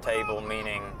side of the table,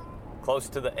 meaning close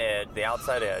to the edge, the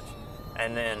outside edge,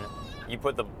 and then you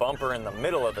put the bumper in the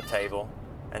middle of the table,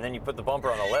 and then you put the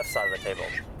bumper on the left side of the table.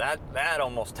 That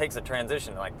almost takes a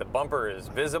transition. Like the bumper is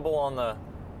visible on the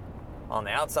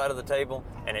outside of the table,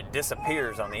 and it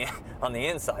disappears on the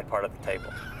inside part of the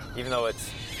table, even though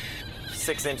it's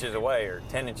 6 inches away or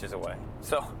 10 inches away.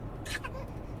 So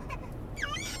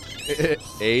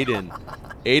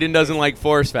Aiden doesn't like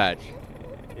force fetch.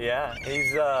 yeah,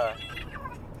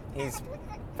 he's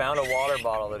found a water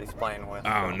bottle that he's playing with.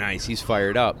 Oh, nice. He's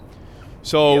fired up.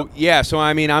 So yeah, so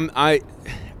I mean, I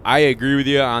agree with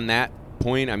you on that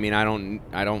point. I mean, I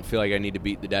don't feel like I need to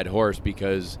beat the dead horse,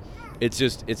 because it's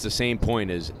the same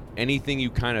point as anything you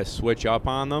kind of switch up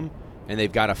on them and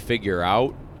they've got to figure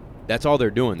out. That's all they're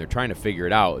doing. They're trying to figure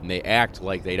it out, and they act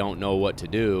like they don't know what to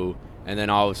do, and then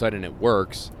all of a sudden it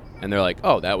works, and they're like,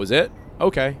 "Oh, that was it?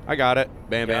 Okay, I got it."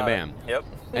 Bam, bam, bam. Yep.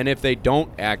 And if they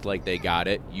don't act like they got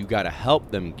it, you got to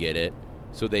help them get it,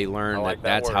 so they learn that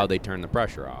that's how they turn the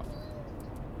pressure off.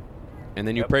 And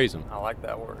then you praise them. I like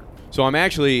that word. So I'm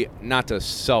actually, not to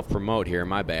self-promote here,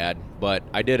 my bad, but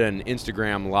I did an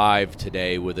Instagram live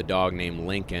today with a dog named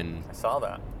Lincoln. I saw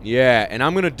that. Yeah, and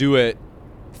I'm going to do it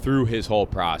through his whole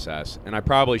process. And I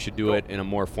probably should do it in a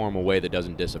more formal way that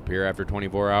doesn't disappear after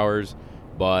 24 hours.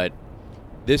 But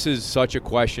this is such a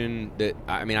question that,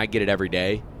 I mean, I get it every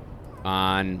day.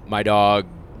 On my dog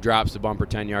drops the bumper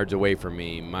 10 yards away from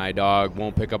me. My dog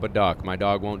won't pick up a duck. My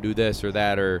dog won't do this or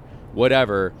that or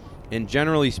whatever. And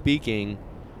generally speaking,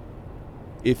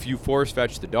 if you force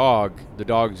fetch the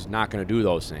dog's not going to do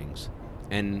those things.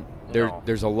 And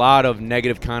there's a lot of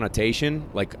negative connotation.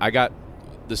 Like, I got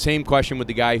the same question with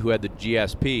the guy who had the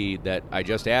GSP that I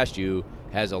just asked you,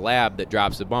 has a lab that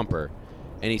drops the bumper.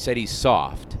 And he said he's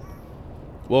soft.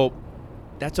 Well,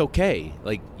 that's okay.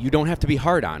 Like, you don't have to be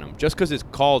hard on him. Just because it's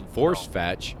called force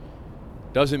fetch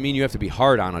doesn't mean you have to be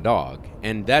hard on a dog.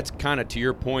 And that's kind of to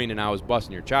your point, and I was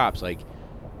busting your chops, like,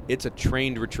 it's a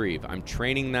trained retrieve. I'm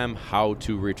training them how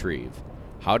to retrieve,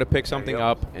 how to pick something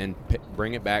up and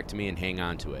bring it back to me and hang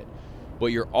on to it. But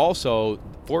you're also,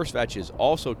 force fetch is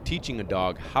also teaching a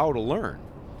dog how to learn.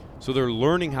 So they're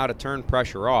learning how to turn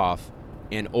pressure off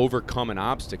and overcome an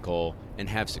obstacle and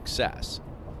have success.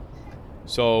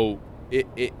 So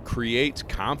it creates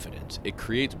confidence. It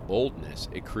creates boldness.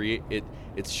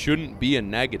 It shouldn't be a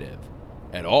negative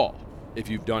at all if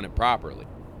you've done it properly.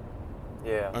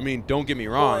 Yeah. I mean, don't get me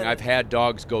wrong. I've had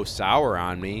dogs go sour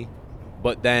on me,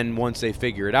 but then once they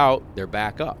figure it out, they're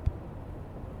back up.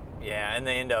 Yeah, and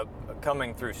they end up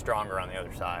coming through stronger on the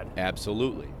other side.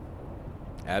 Absolutely.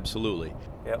 Absolutely.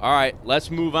 Yep. All right, let's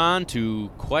move on to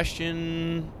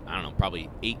question, I don't know, probably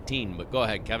 18, but go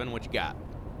ahead, Kevin, what you got?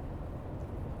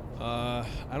 I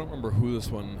don't remember who this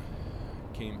one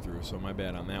came through, so my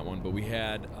bad on that one. But we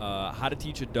had how to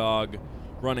teach a dog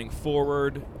running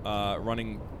forward,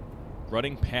 running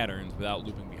patterns without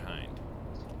looping behind.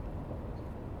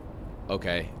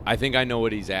 Okay, I think I know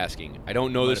what he's asking. I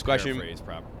don't know this question. Paraphrased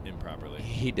improperly.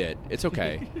 He did. It's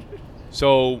okay.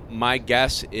 So my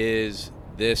guess is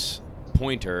this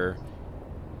pointer,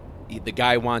 the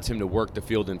guy wants him to work the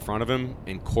field in front of him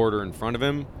and quarter in front of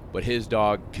him, but his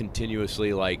dog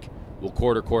continuously will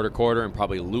quarter, and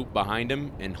probably loop behind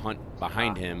him and hunt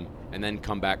behind him and then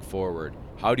come back forward.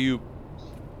 How do you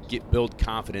build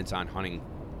confidence on hunting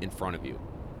in front of you?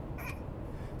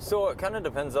 So it kind of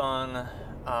depends on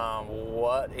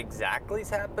what exactly is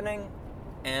happening,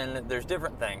 and there's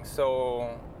different things.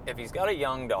 So if he's got a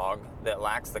young dog that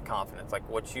lacks the confidence, like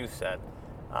what you said,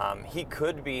 he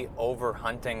could be over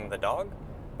hunting the dog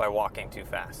by walking too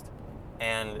fast,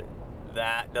 and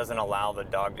that doesn't allow the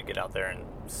dog to get out there and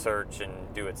search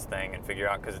and do its thing and figure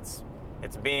out, because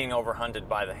it's being over hunted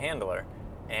by the handler.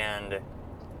 And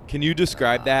can you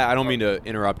describe that? I don't mean to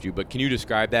interrupt you, but can you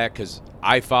describe that? Because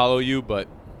I follow you, but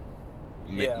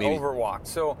maybe overwalked.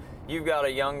 So you've got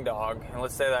a young dog, and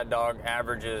let's say that dog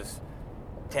averages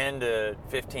 10 to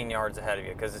 15 yards ahead of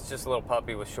you, because it's just a little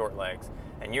puppy with short legs,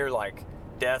 and you're like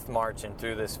death marching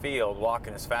through this field,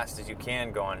 walking as fast as you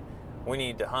can, going, we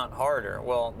need to hunt harder.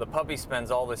 Well, the puppy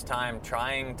spends all this time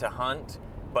trying to hunt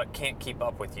but can't keep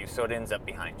up with you, so it ends up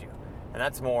behind you. And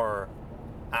that's more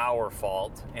our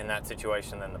fault in that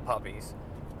situation than the puppy's.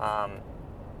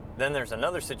 Then there's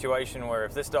another situation where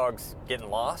if this dog's getting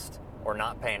lost or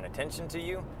not paying attention to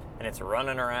you, and it's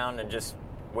running around and just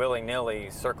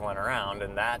willy-nilly circling around,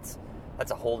 and that's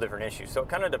a whole different issue. So it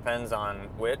kind of depends on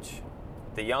which.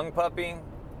 The young puppy,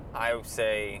 I would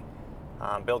say,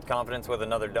 build confidence with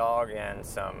another dog and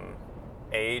some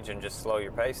age and just slow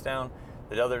your pace down.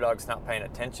 The other dog's not paying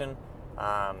attention.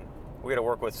 We got to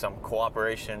work with some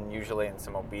cooperation usually and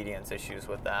some obedience issues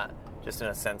with that. just in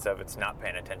a sense of it's not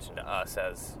paying attention to us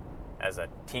as a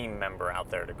team member out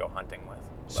there to go hunting with.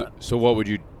 So what would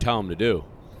you tell him to do?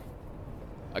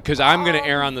 Because I'm going to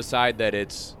err on the side that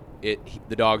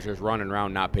the dog's just running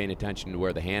around not paying attention to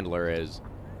where the handler is,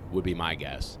 would be my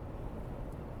guess.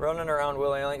 Running around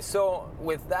willy-nilly. So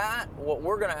with that, what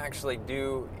we're going to actually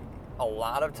do a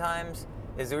lot of times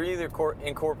is we either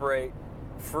incorporate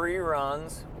free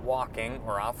runs, walking,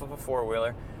 or off of a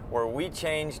four-wheeler, where we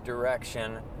change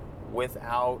direction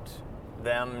without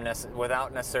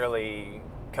necessarily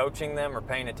coaching them or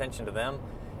paying attention to them,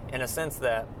 in a sense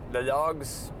that the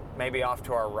dog's maybe off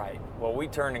to our right. Well, we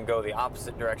turn and go the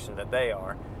opposite direction that they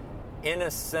are, in a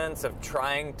sense of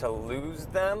trying to lose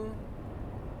them,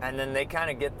 and then they kind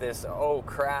of get this, oh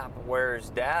crap, where's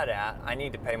Dad at? I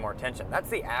need to pay more attention. That's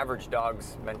the average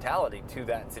dog's mentality to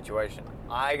that situation.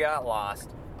 I got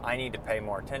lost, I need to pay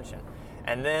more attention.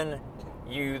 And then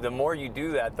the more you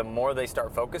do that, the more they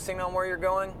start focusing on where you're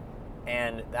going,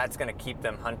 and that's going to keep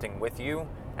them hunting with you,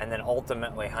 and then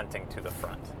ultimately hunting to the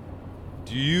front.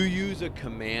 Do you use a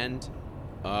command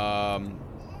to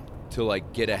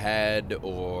like get ahead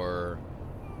or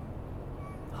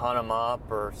Hunt them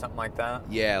up or something like that?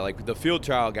 Yeah, like the field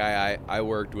trial guy I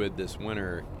worked with this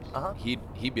winter, he'd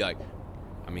be like,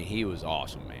 I mean, he was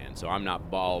awesome, man. So I'm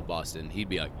not ball busting. He'd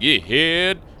be like, get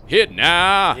hit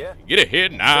now, get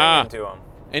ahead now. Singing to him.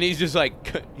 And he's just like,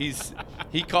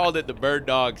 he called it the bird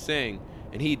dog sing,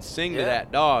 and he'd sing to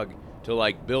that dog to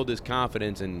like build his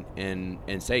confidence and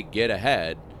say get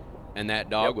ahead, and that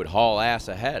dog would haul ass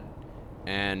ahead.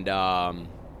 And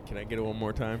can I get it one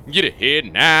more time? Get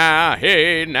ahead now,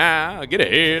 hey now, get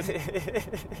ahead.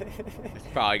 It's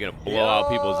probably gonna blow out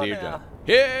people's eardrums.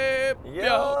 Hip,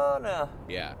 yo.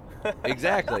 Yeah,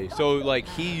 exactly. So like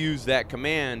he used that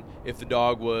command. If the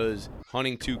dog was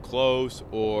hunting too close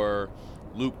or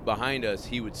looped behind us,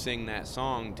 he would sing that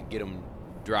song to get him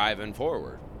driving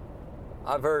forward.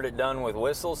 I've heard it done with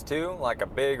whistles too, like a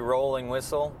big rolling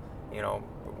whistle. You know,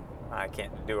 I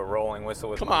can't do a rolling whistle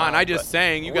with Come my on, mouth, I just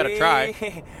sang. You got to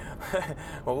try.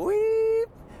 Weep.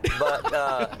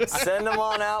 But send them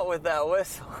on out with that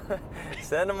whistle.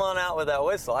 Send them on out with that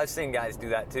whistle. I've seen guys do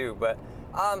that too, but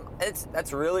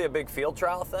that's really a big field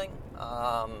trial thing.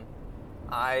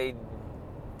 I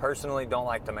personally don't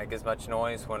like to make as much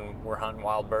noise when we're hunting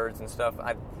wild birds and stuff.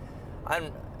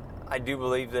 I do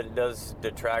believe that it does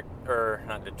detract, or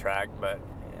not detract, but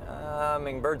I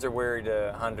mean, birds are weary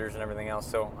to hunters and everything else,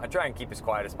 so I try and keep as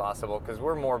quiet as possible because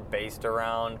we're more based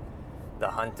around the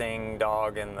hunting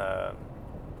dog and the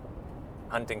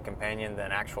hunting companion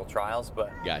than actual trials.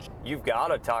 But you've got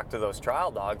to talk to those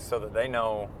trial dogs so that they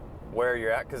know where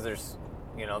you're at, because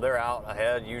they're out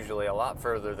ahead usually a lot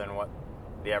further than what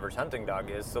the average hunting dog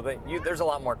is, so there's a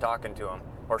lot more talking to them,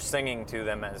 or singing to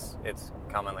them as it's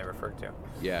commonly referred to.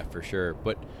 Yeah, for sure.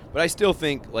 But I still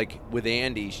think, like with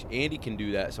Andy can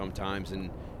do that sometimes, and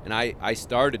I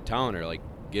started telling her, like,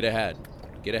 get ahead.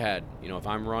 You know, if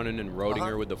I'm running and roading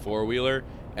her with the four-wheeler,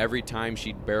 every time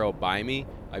she'd barrel by me,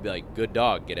 I'd be like, good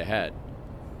dog, get ahead.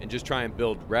 And just try and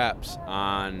build reps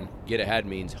on get ahead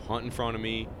means hunt in front of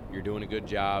me, you're doing a good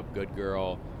job, good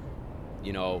girl.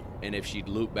 You know, and if she'd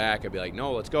loop back, I'd be like,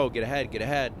 no, let's go, get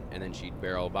ahead. And then she'd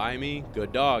barrel by me,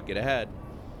 good dog, get ahead.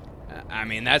 I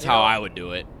mean, that's how I would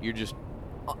do it. You're just...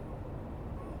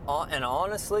 And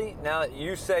honestly, now that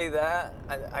you say that,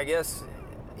 I guess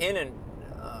in an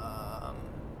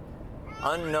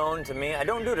unknown to me, I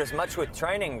don't do it as much with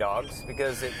training dogs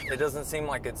because it doesn't seem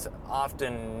like it's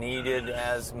often needed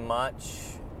as much,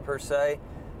 per se,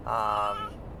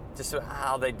 just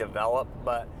how they develop.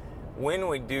 But when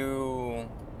we do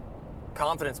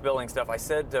confidence building stuff, I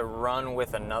said to run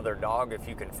with another dog if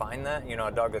you can find that. You know,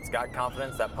 a dog that's got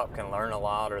confidence, that pup can learn a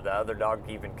lot, or the other dog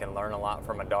even can learn a lot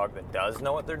from a dog that does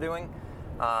know what they're doing.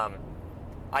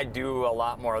 I do a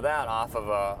lot more of that off of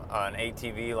an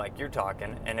ATV like you're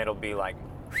talking, and it'll be like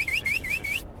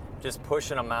just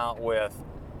pushing them out with,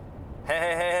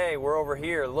 hey, we're over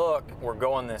here, look, we're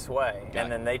going this way. And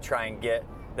then they try and get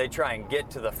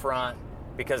to the front,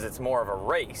 because it's more of a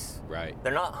race. Right.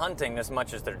 They're not hunting as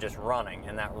much as they're just running,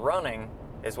 and that running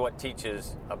is what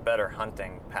teaches a better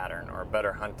hunting pattern or a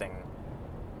better hunting.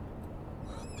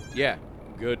 Yeah,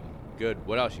 good.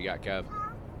 What else you got, Kev?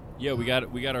 Yeah, we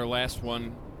got our last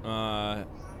one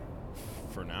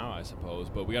for now, I suppose.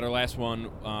 But we got our last one.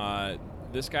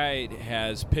 This guy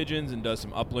has pigeons and does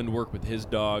some upland work with his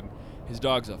dog. His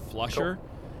dog's a flusher. Cool.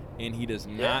 And he does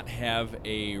not have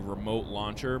a remote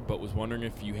launcher, but was wondering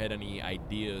if you had any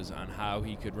ideas on how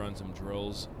he could run some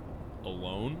drills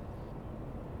alone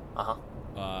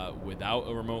without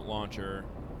a remote launcher,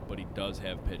 but he does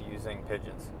have pigeons. Using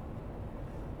pigeons.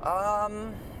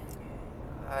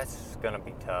 That's gonna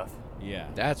be tough. Yeah.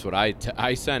 That's what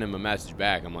I sent him a message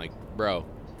back. I'm like, bro,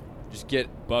 just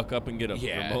get Buck up and get a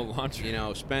remote launcher. You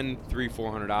know, spend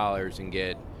 $300-400 and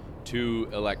get 2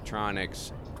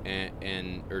 electronics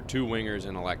or 2 wingers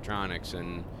and electronics,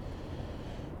 and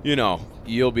you know,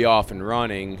 you'll be off and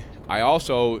running. I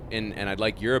also, and I'd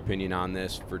like your opinion on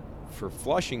this, for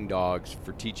flushing dogs,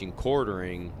 for teaching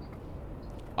quartering,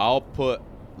 I'll put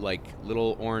like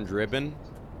little orange ribbon,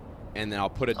 and then I'll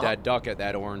put a dead duck at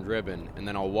that orange ribbon, and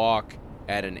then I'll walk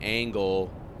at an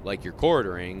angle like you're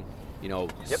quartering, you know,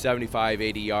 75,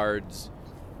 80 yards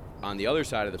on the other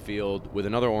side of the field with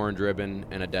another orange ribbon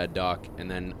and a dead duck,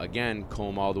 and then again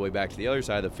comb all the way back to the other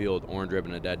side of the field, orange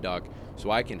ribbon and a dead duck,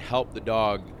 so I can help the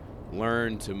dog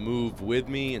learn to move with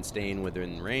me and staying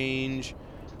within range.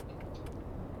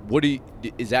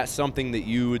 Is that something that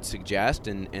you would suggest,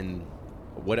 and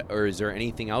what, or is there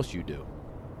anything else you do?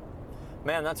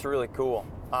 Man, that's really cool.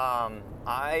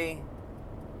 I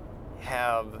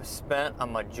have spent a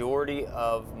majority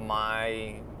of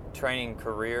my training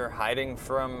career hiding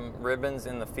from ribbons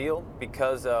in the field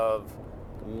because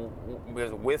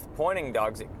with pointing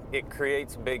dogs, it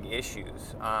creates big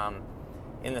issues.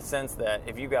 In the sense that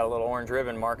if you've got a little orange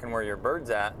ribbon marking where your bird's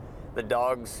at, the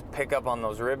dogs pick up on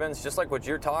those ribbons, just like what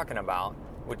you're talking about,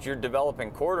 which you're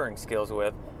developing quartering skills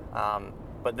with,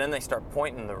 but then they start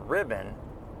pointing the ribbon,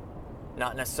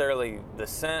 not necessarily the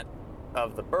scent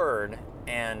of the bird.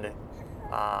 And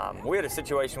we had a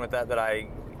situation with that I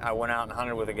went out and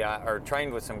hunted with a guy, or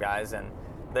trained with some guys, and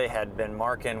they had been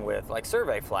marking with like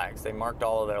survey flags. They marked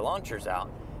all of their launchers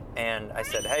out. And I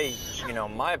said, hey, you know,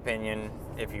 my opinion,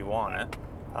 if you want it,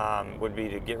 would be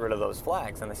to get rid of those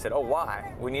flags. And they said, oh,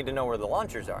 why? We need to know where the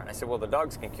launchers are. And I said, well, the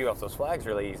dogs can cue off those flags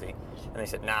really easy. And they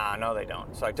said, nah, no, they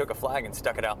don't. So I took a flag and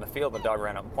stuck it out in the field. The dog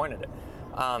ran up and pointed it.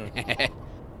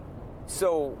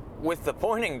 So with the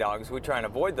pointing dogs, we try and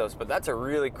avoid those, but that's a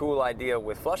really cool idea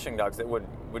with flushing dogs that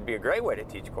would be a great way to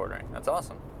teach quartering. That's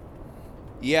awesome.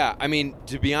 Yeah, I mean,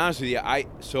 to be honest with you, I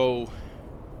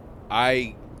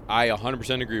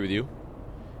 100% agree with you.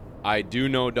 I do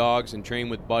know dogs and train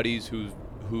with buddies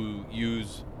who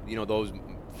use, you know, those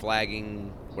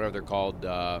flagging, whatever they're called,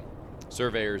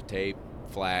 surveyor's tape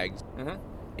flags,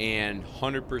 and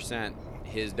 100%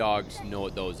 his dogs know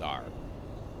what those are.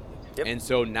 Yep. And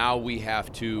so now we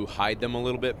have to hide them a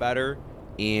little bit better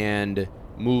and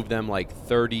move them like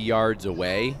 30 yards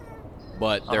away,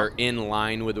 but they're in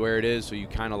line with where it is. So you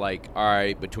kind of like, all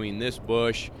right, between this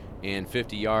bush and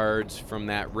 50 yards from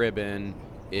that ribbon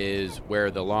is where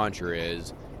the launcher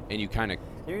is, and you kind of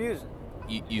you're switch.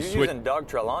 using dog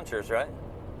trail launchers, right?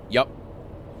 Yep.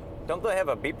 Don't they have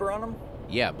a beeper on them?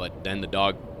 Yeah, but then the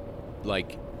dog,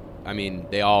 like, I mean,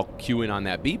 they all cue in on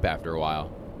that beep after a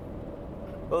while.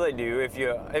 Well, they do. If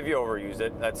you overuse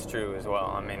it, that's true as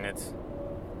well. I mean,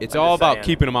 it's all about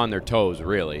keeping them on their toes,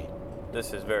 really.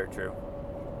 This is very true.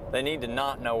 They need to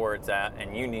not know where it's at,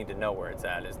 and you need to know where it's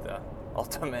at. Is the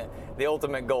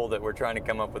ultimate goal that we're trying to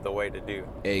come up with a way to do.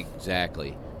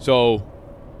 Exactly. So,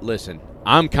 listen,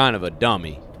 I'm kind of a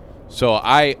dummy, so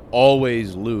I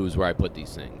always lose where I put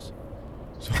these things.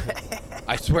 So,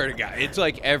 I swear to God, it's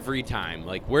like every time.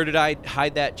 Like, where did I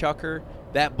hide that chucker?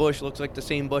 That bush looks like the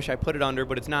same bush I put it under,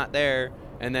 but it's not there.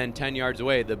 And then 10 yards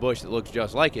away, the bush that looks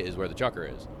just like it is where the chucker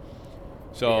is.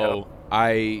 So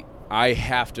I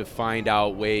have to find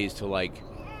out ways to, like,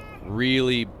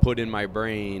 really put in my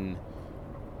brain,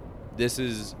 this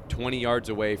is 20 yards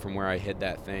away from where I hid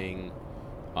that thing.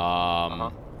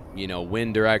 You know,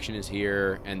 wind direction is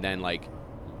here, and then, like,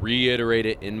 reiterate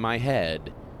it in my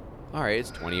head. All right,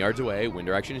 it's 20 yards away, wind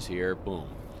direction is here, boom.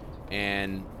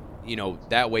 And, you know,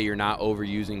 that way you're not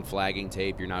overusing flagging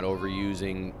tape, you're not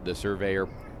overusing the surveyor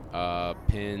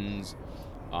pins.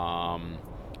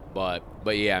 But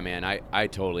yeah, man, I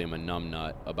totally am a numb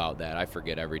nut about that. I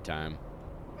forget every time.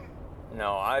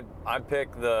 No, I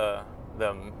pick the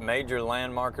major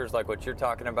landmarkers like what you're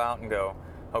talking about and go,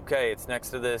 okay, it's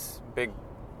next to this big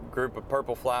group of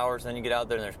purple flowers. Then you get out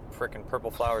there and there's freaking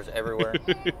purple flowers everywhere.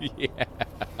 Yeah.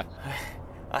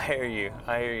 I hear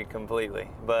you completely.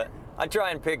 But I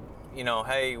try and pick, you know,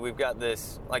 hey, we've got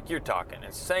this, like you're talking,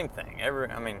 it's the same thing.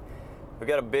 We've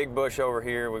got a big bush over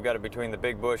here. We've got it between the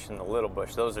big bush and the little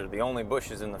bush. Those are the only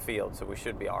bushes in the field, so we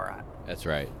should be all right. That's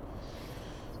right.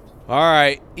 All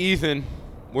right, Ethan,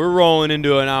 we're rolling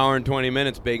into an hour and 20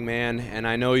 minutes, big man, and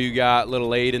I know you got little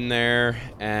Aiden there,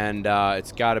 and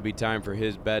it's got to be time for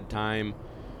his bedtime.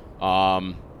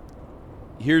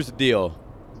 Here's the deal.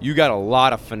 You got a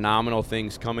lot of phenomenal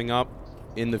things coming up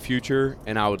in the future,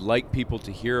 and I would like people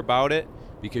to hear about it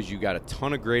because you got a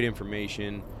ton of great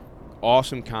information,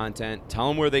 awesome content. Tell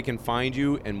them where they can find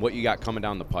you and what you got coming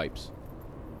down the pipes.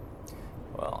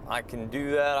 Well, I can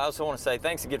do that. I also want to say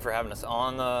thanks again for having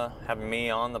me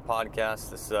on the podcast.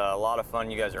 This is a lot of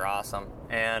fun. You guys are awesome.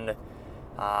 And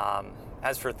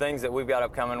as for things that we've got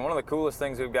upcoming, one of the coolest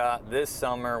things we've got this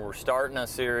summer, we're starting a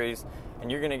series,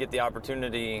 and you're going to get the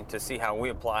opportunity to see how we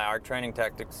apply our training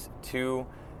tactics to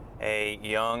a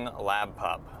young lab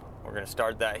pup. We're going to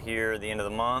start that here at the end of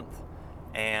the month,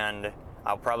 and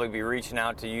I'll probably be reaching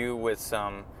out to you with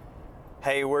some,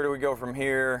 hey, where do we go from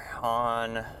here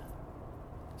on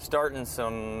starting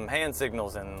some hand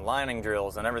signals and lining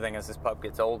drills and everything as this pup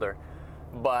gets older.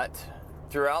 But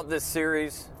throughout this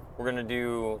series, we're going to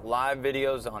do live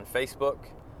videos on Facebook,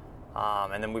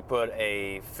 and then we put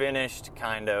a finished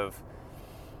kind of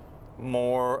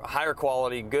more higher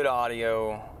quality, good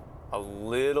audio, a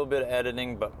little bit of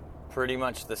editing, but pretty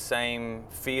much the same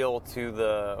feel to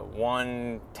the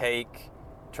one take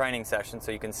training session,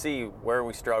 so you can see where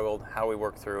we struggled, how we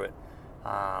worked through it.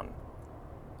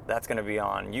 That's going to be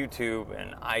on YouTube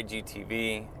and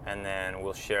IGTV, and then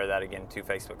we'll share that again to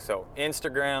Facebook. So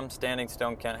Instagram, at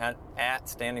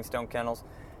Standing Stone Kennels,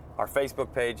 our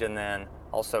Facebook page, and then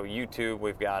also YouTube.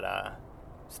 We've got a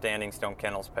Standing Stone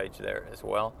Kennels page there as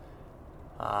well.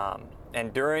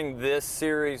 And during this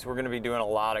series, we're going to be doing a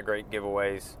lot of great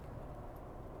giveaways,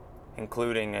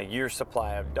 including a year's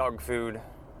supply of dog food.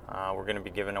 We're going to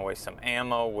be giving away some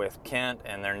ammo with Kent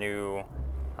and their new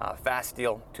Fast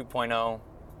Steel 2.0.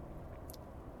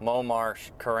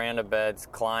 Momarsh, Kuranda beds,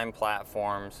 climb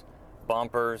platforms,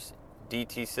 bumpers,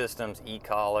 DT systems,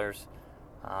 e-collars.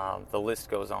 The list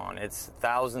goes on. It's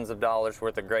thousands of dollars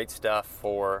worth of great stuff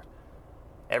for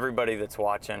everybody that's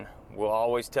watching. We'll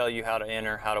always tell you how to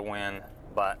enter, how to win,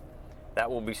 but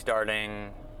that will be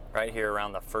starting right here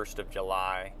around the 1st of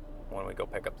July when we go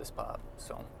pick up this pup.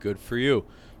 So good for you.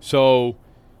 So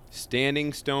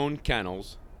Standing Stone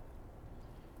Kennels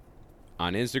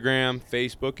on Instagram,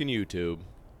 Facebook, and YouTube.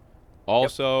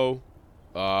 Also,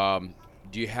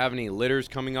 do you have any litters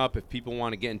coming up if people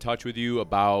want to get in touch with you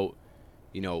about,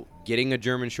 getting a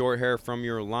German Shorthair from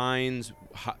your lines?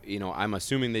 I'm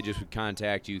assuming they just would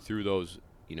contact you through those,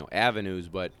 avenues,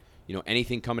 but,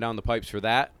 anything coming down the pipes for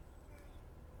that?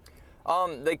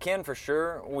 They can for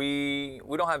sure. We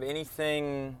don't have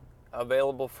anything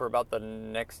available for about the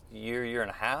next year and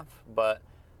a half, but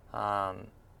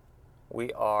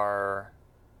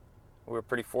we're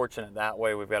pretty fortunate that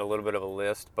way. We've got a little bit of a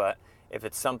list, but if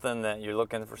it's something that you're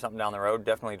looking for something down the road,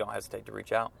 definitely don't hesitate to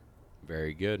reach out.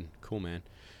 Very good. Cool, man.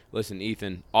 Listen,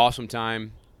 Ethan, awesome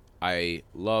time. I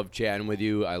love chatting with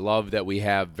you. I love that we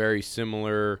have very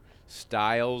similar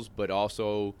styles, but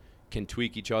also can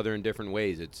tweak each other in different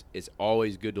ways. It's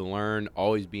always good to learn,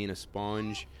 always being a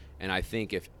sponge. And I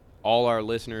think if all our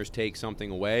listeners take something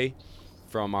away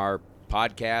from our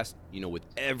podcast, with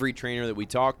every trainer that we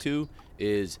talk to,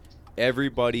 is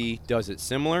everybody does it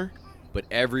similar, but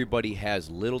everybody has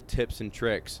little tips and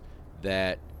tricks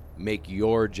that make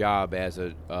your job as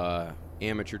a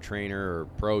amateur trainer or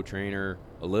pro trainer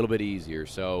a little bit easier.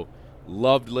 So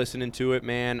loved listening to it,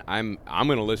 man. I'm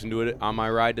going to listen to it on my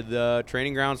ride to the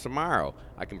training grounds tomorrow.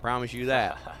 I can promise you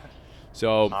that.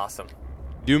 So awesome.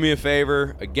 Do me a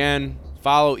favor. Again,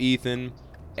 follow Ethan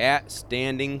at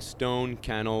Standing Stone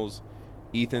Kennels.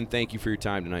 Ethan, thank you for your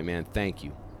time tonight, man. Thank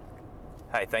you.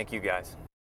 Hey, thank you guys.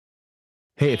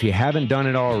 Hey, if you haven't done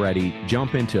it already,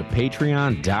 jump into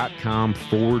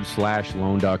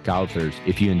patreon.com/Lone Duck Outfitters.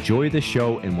 If you enjoy the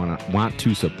show and want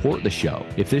to support the show,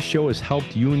 if this show has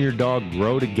helped you and your dog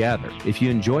grow together, if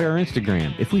you enjoy our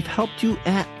Instagram, if we've helped you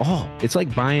at all, it's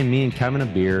like buying me and Kevin a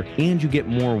beer, and you get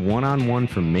more one-on-one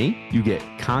from me. You get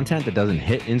content that doesn't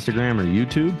hit Instagram or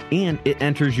YouTube, and it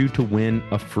enters you to win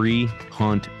a free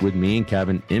hunt with me and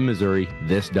Kevin in Missouri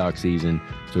this duck season.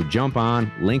 So jump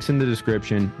on, links in the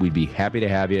description. We'd be happy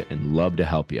to have you and love to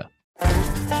help you.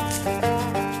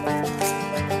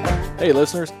 Hey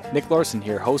listeners, Nick Larson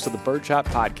here, host of the Birdshot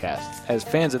Podcast. As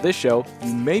fans of this show,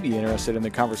 you may be interested in the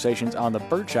conversations on the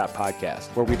Birdshot Podcast,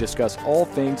 where we discuss all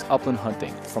things upland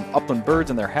hunting, from upland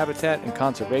birds and their habitat and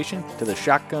conservation, to the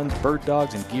shotguns, bird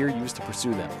dogs, and gear used to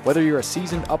pursue them. Whether you're a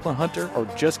seasoned upland hunter or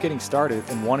just getting started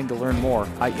and wanting to learn more,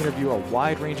 I interview a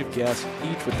wide range of guests,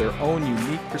 each with their own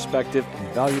unique perspective and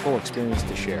valuable experience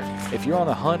to share. If you're on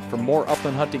the hunt for more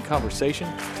upland hunting conversation,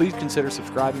 please consider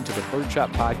subscribing to the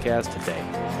Birdshot Podcast today.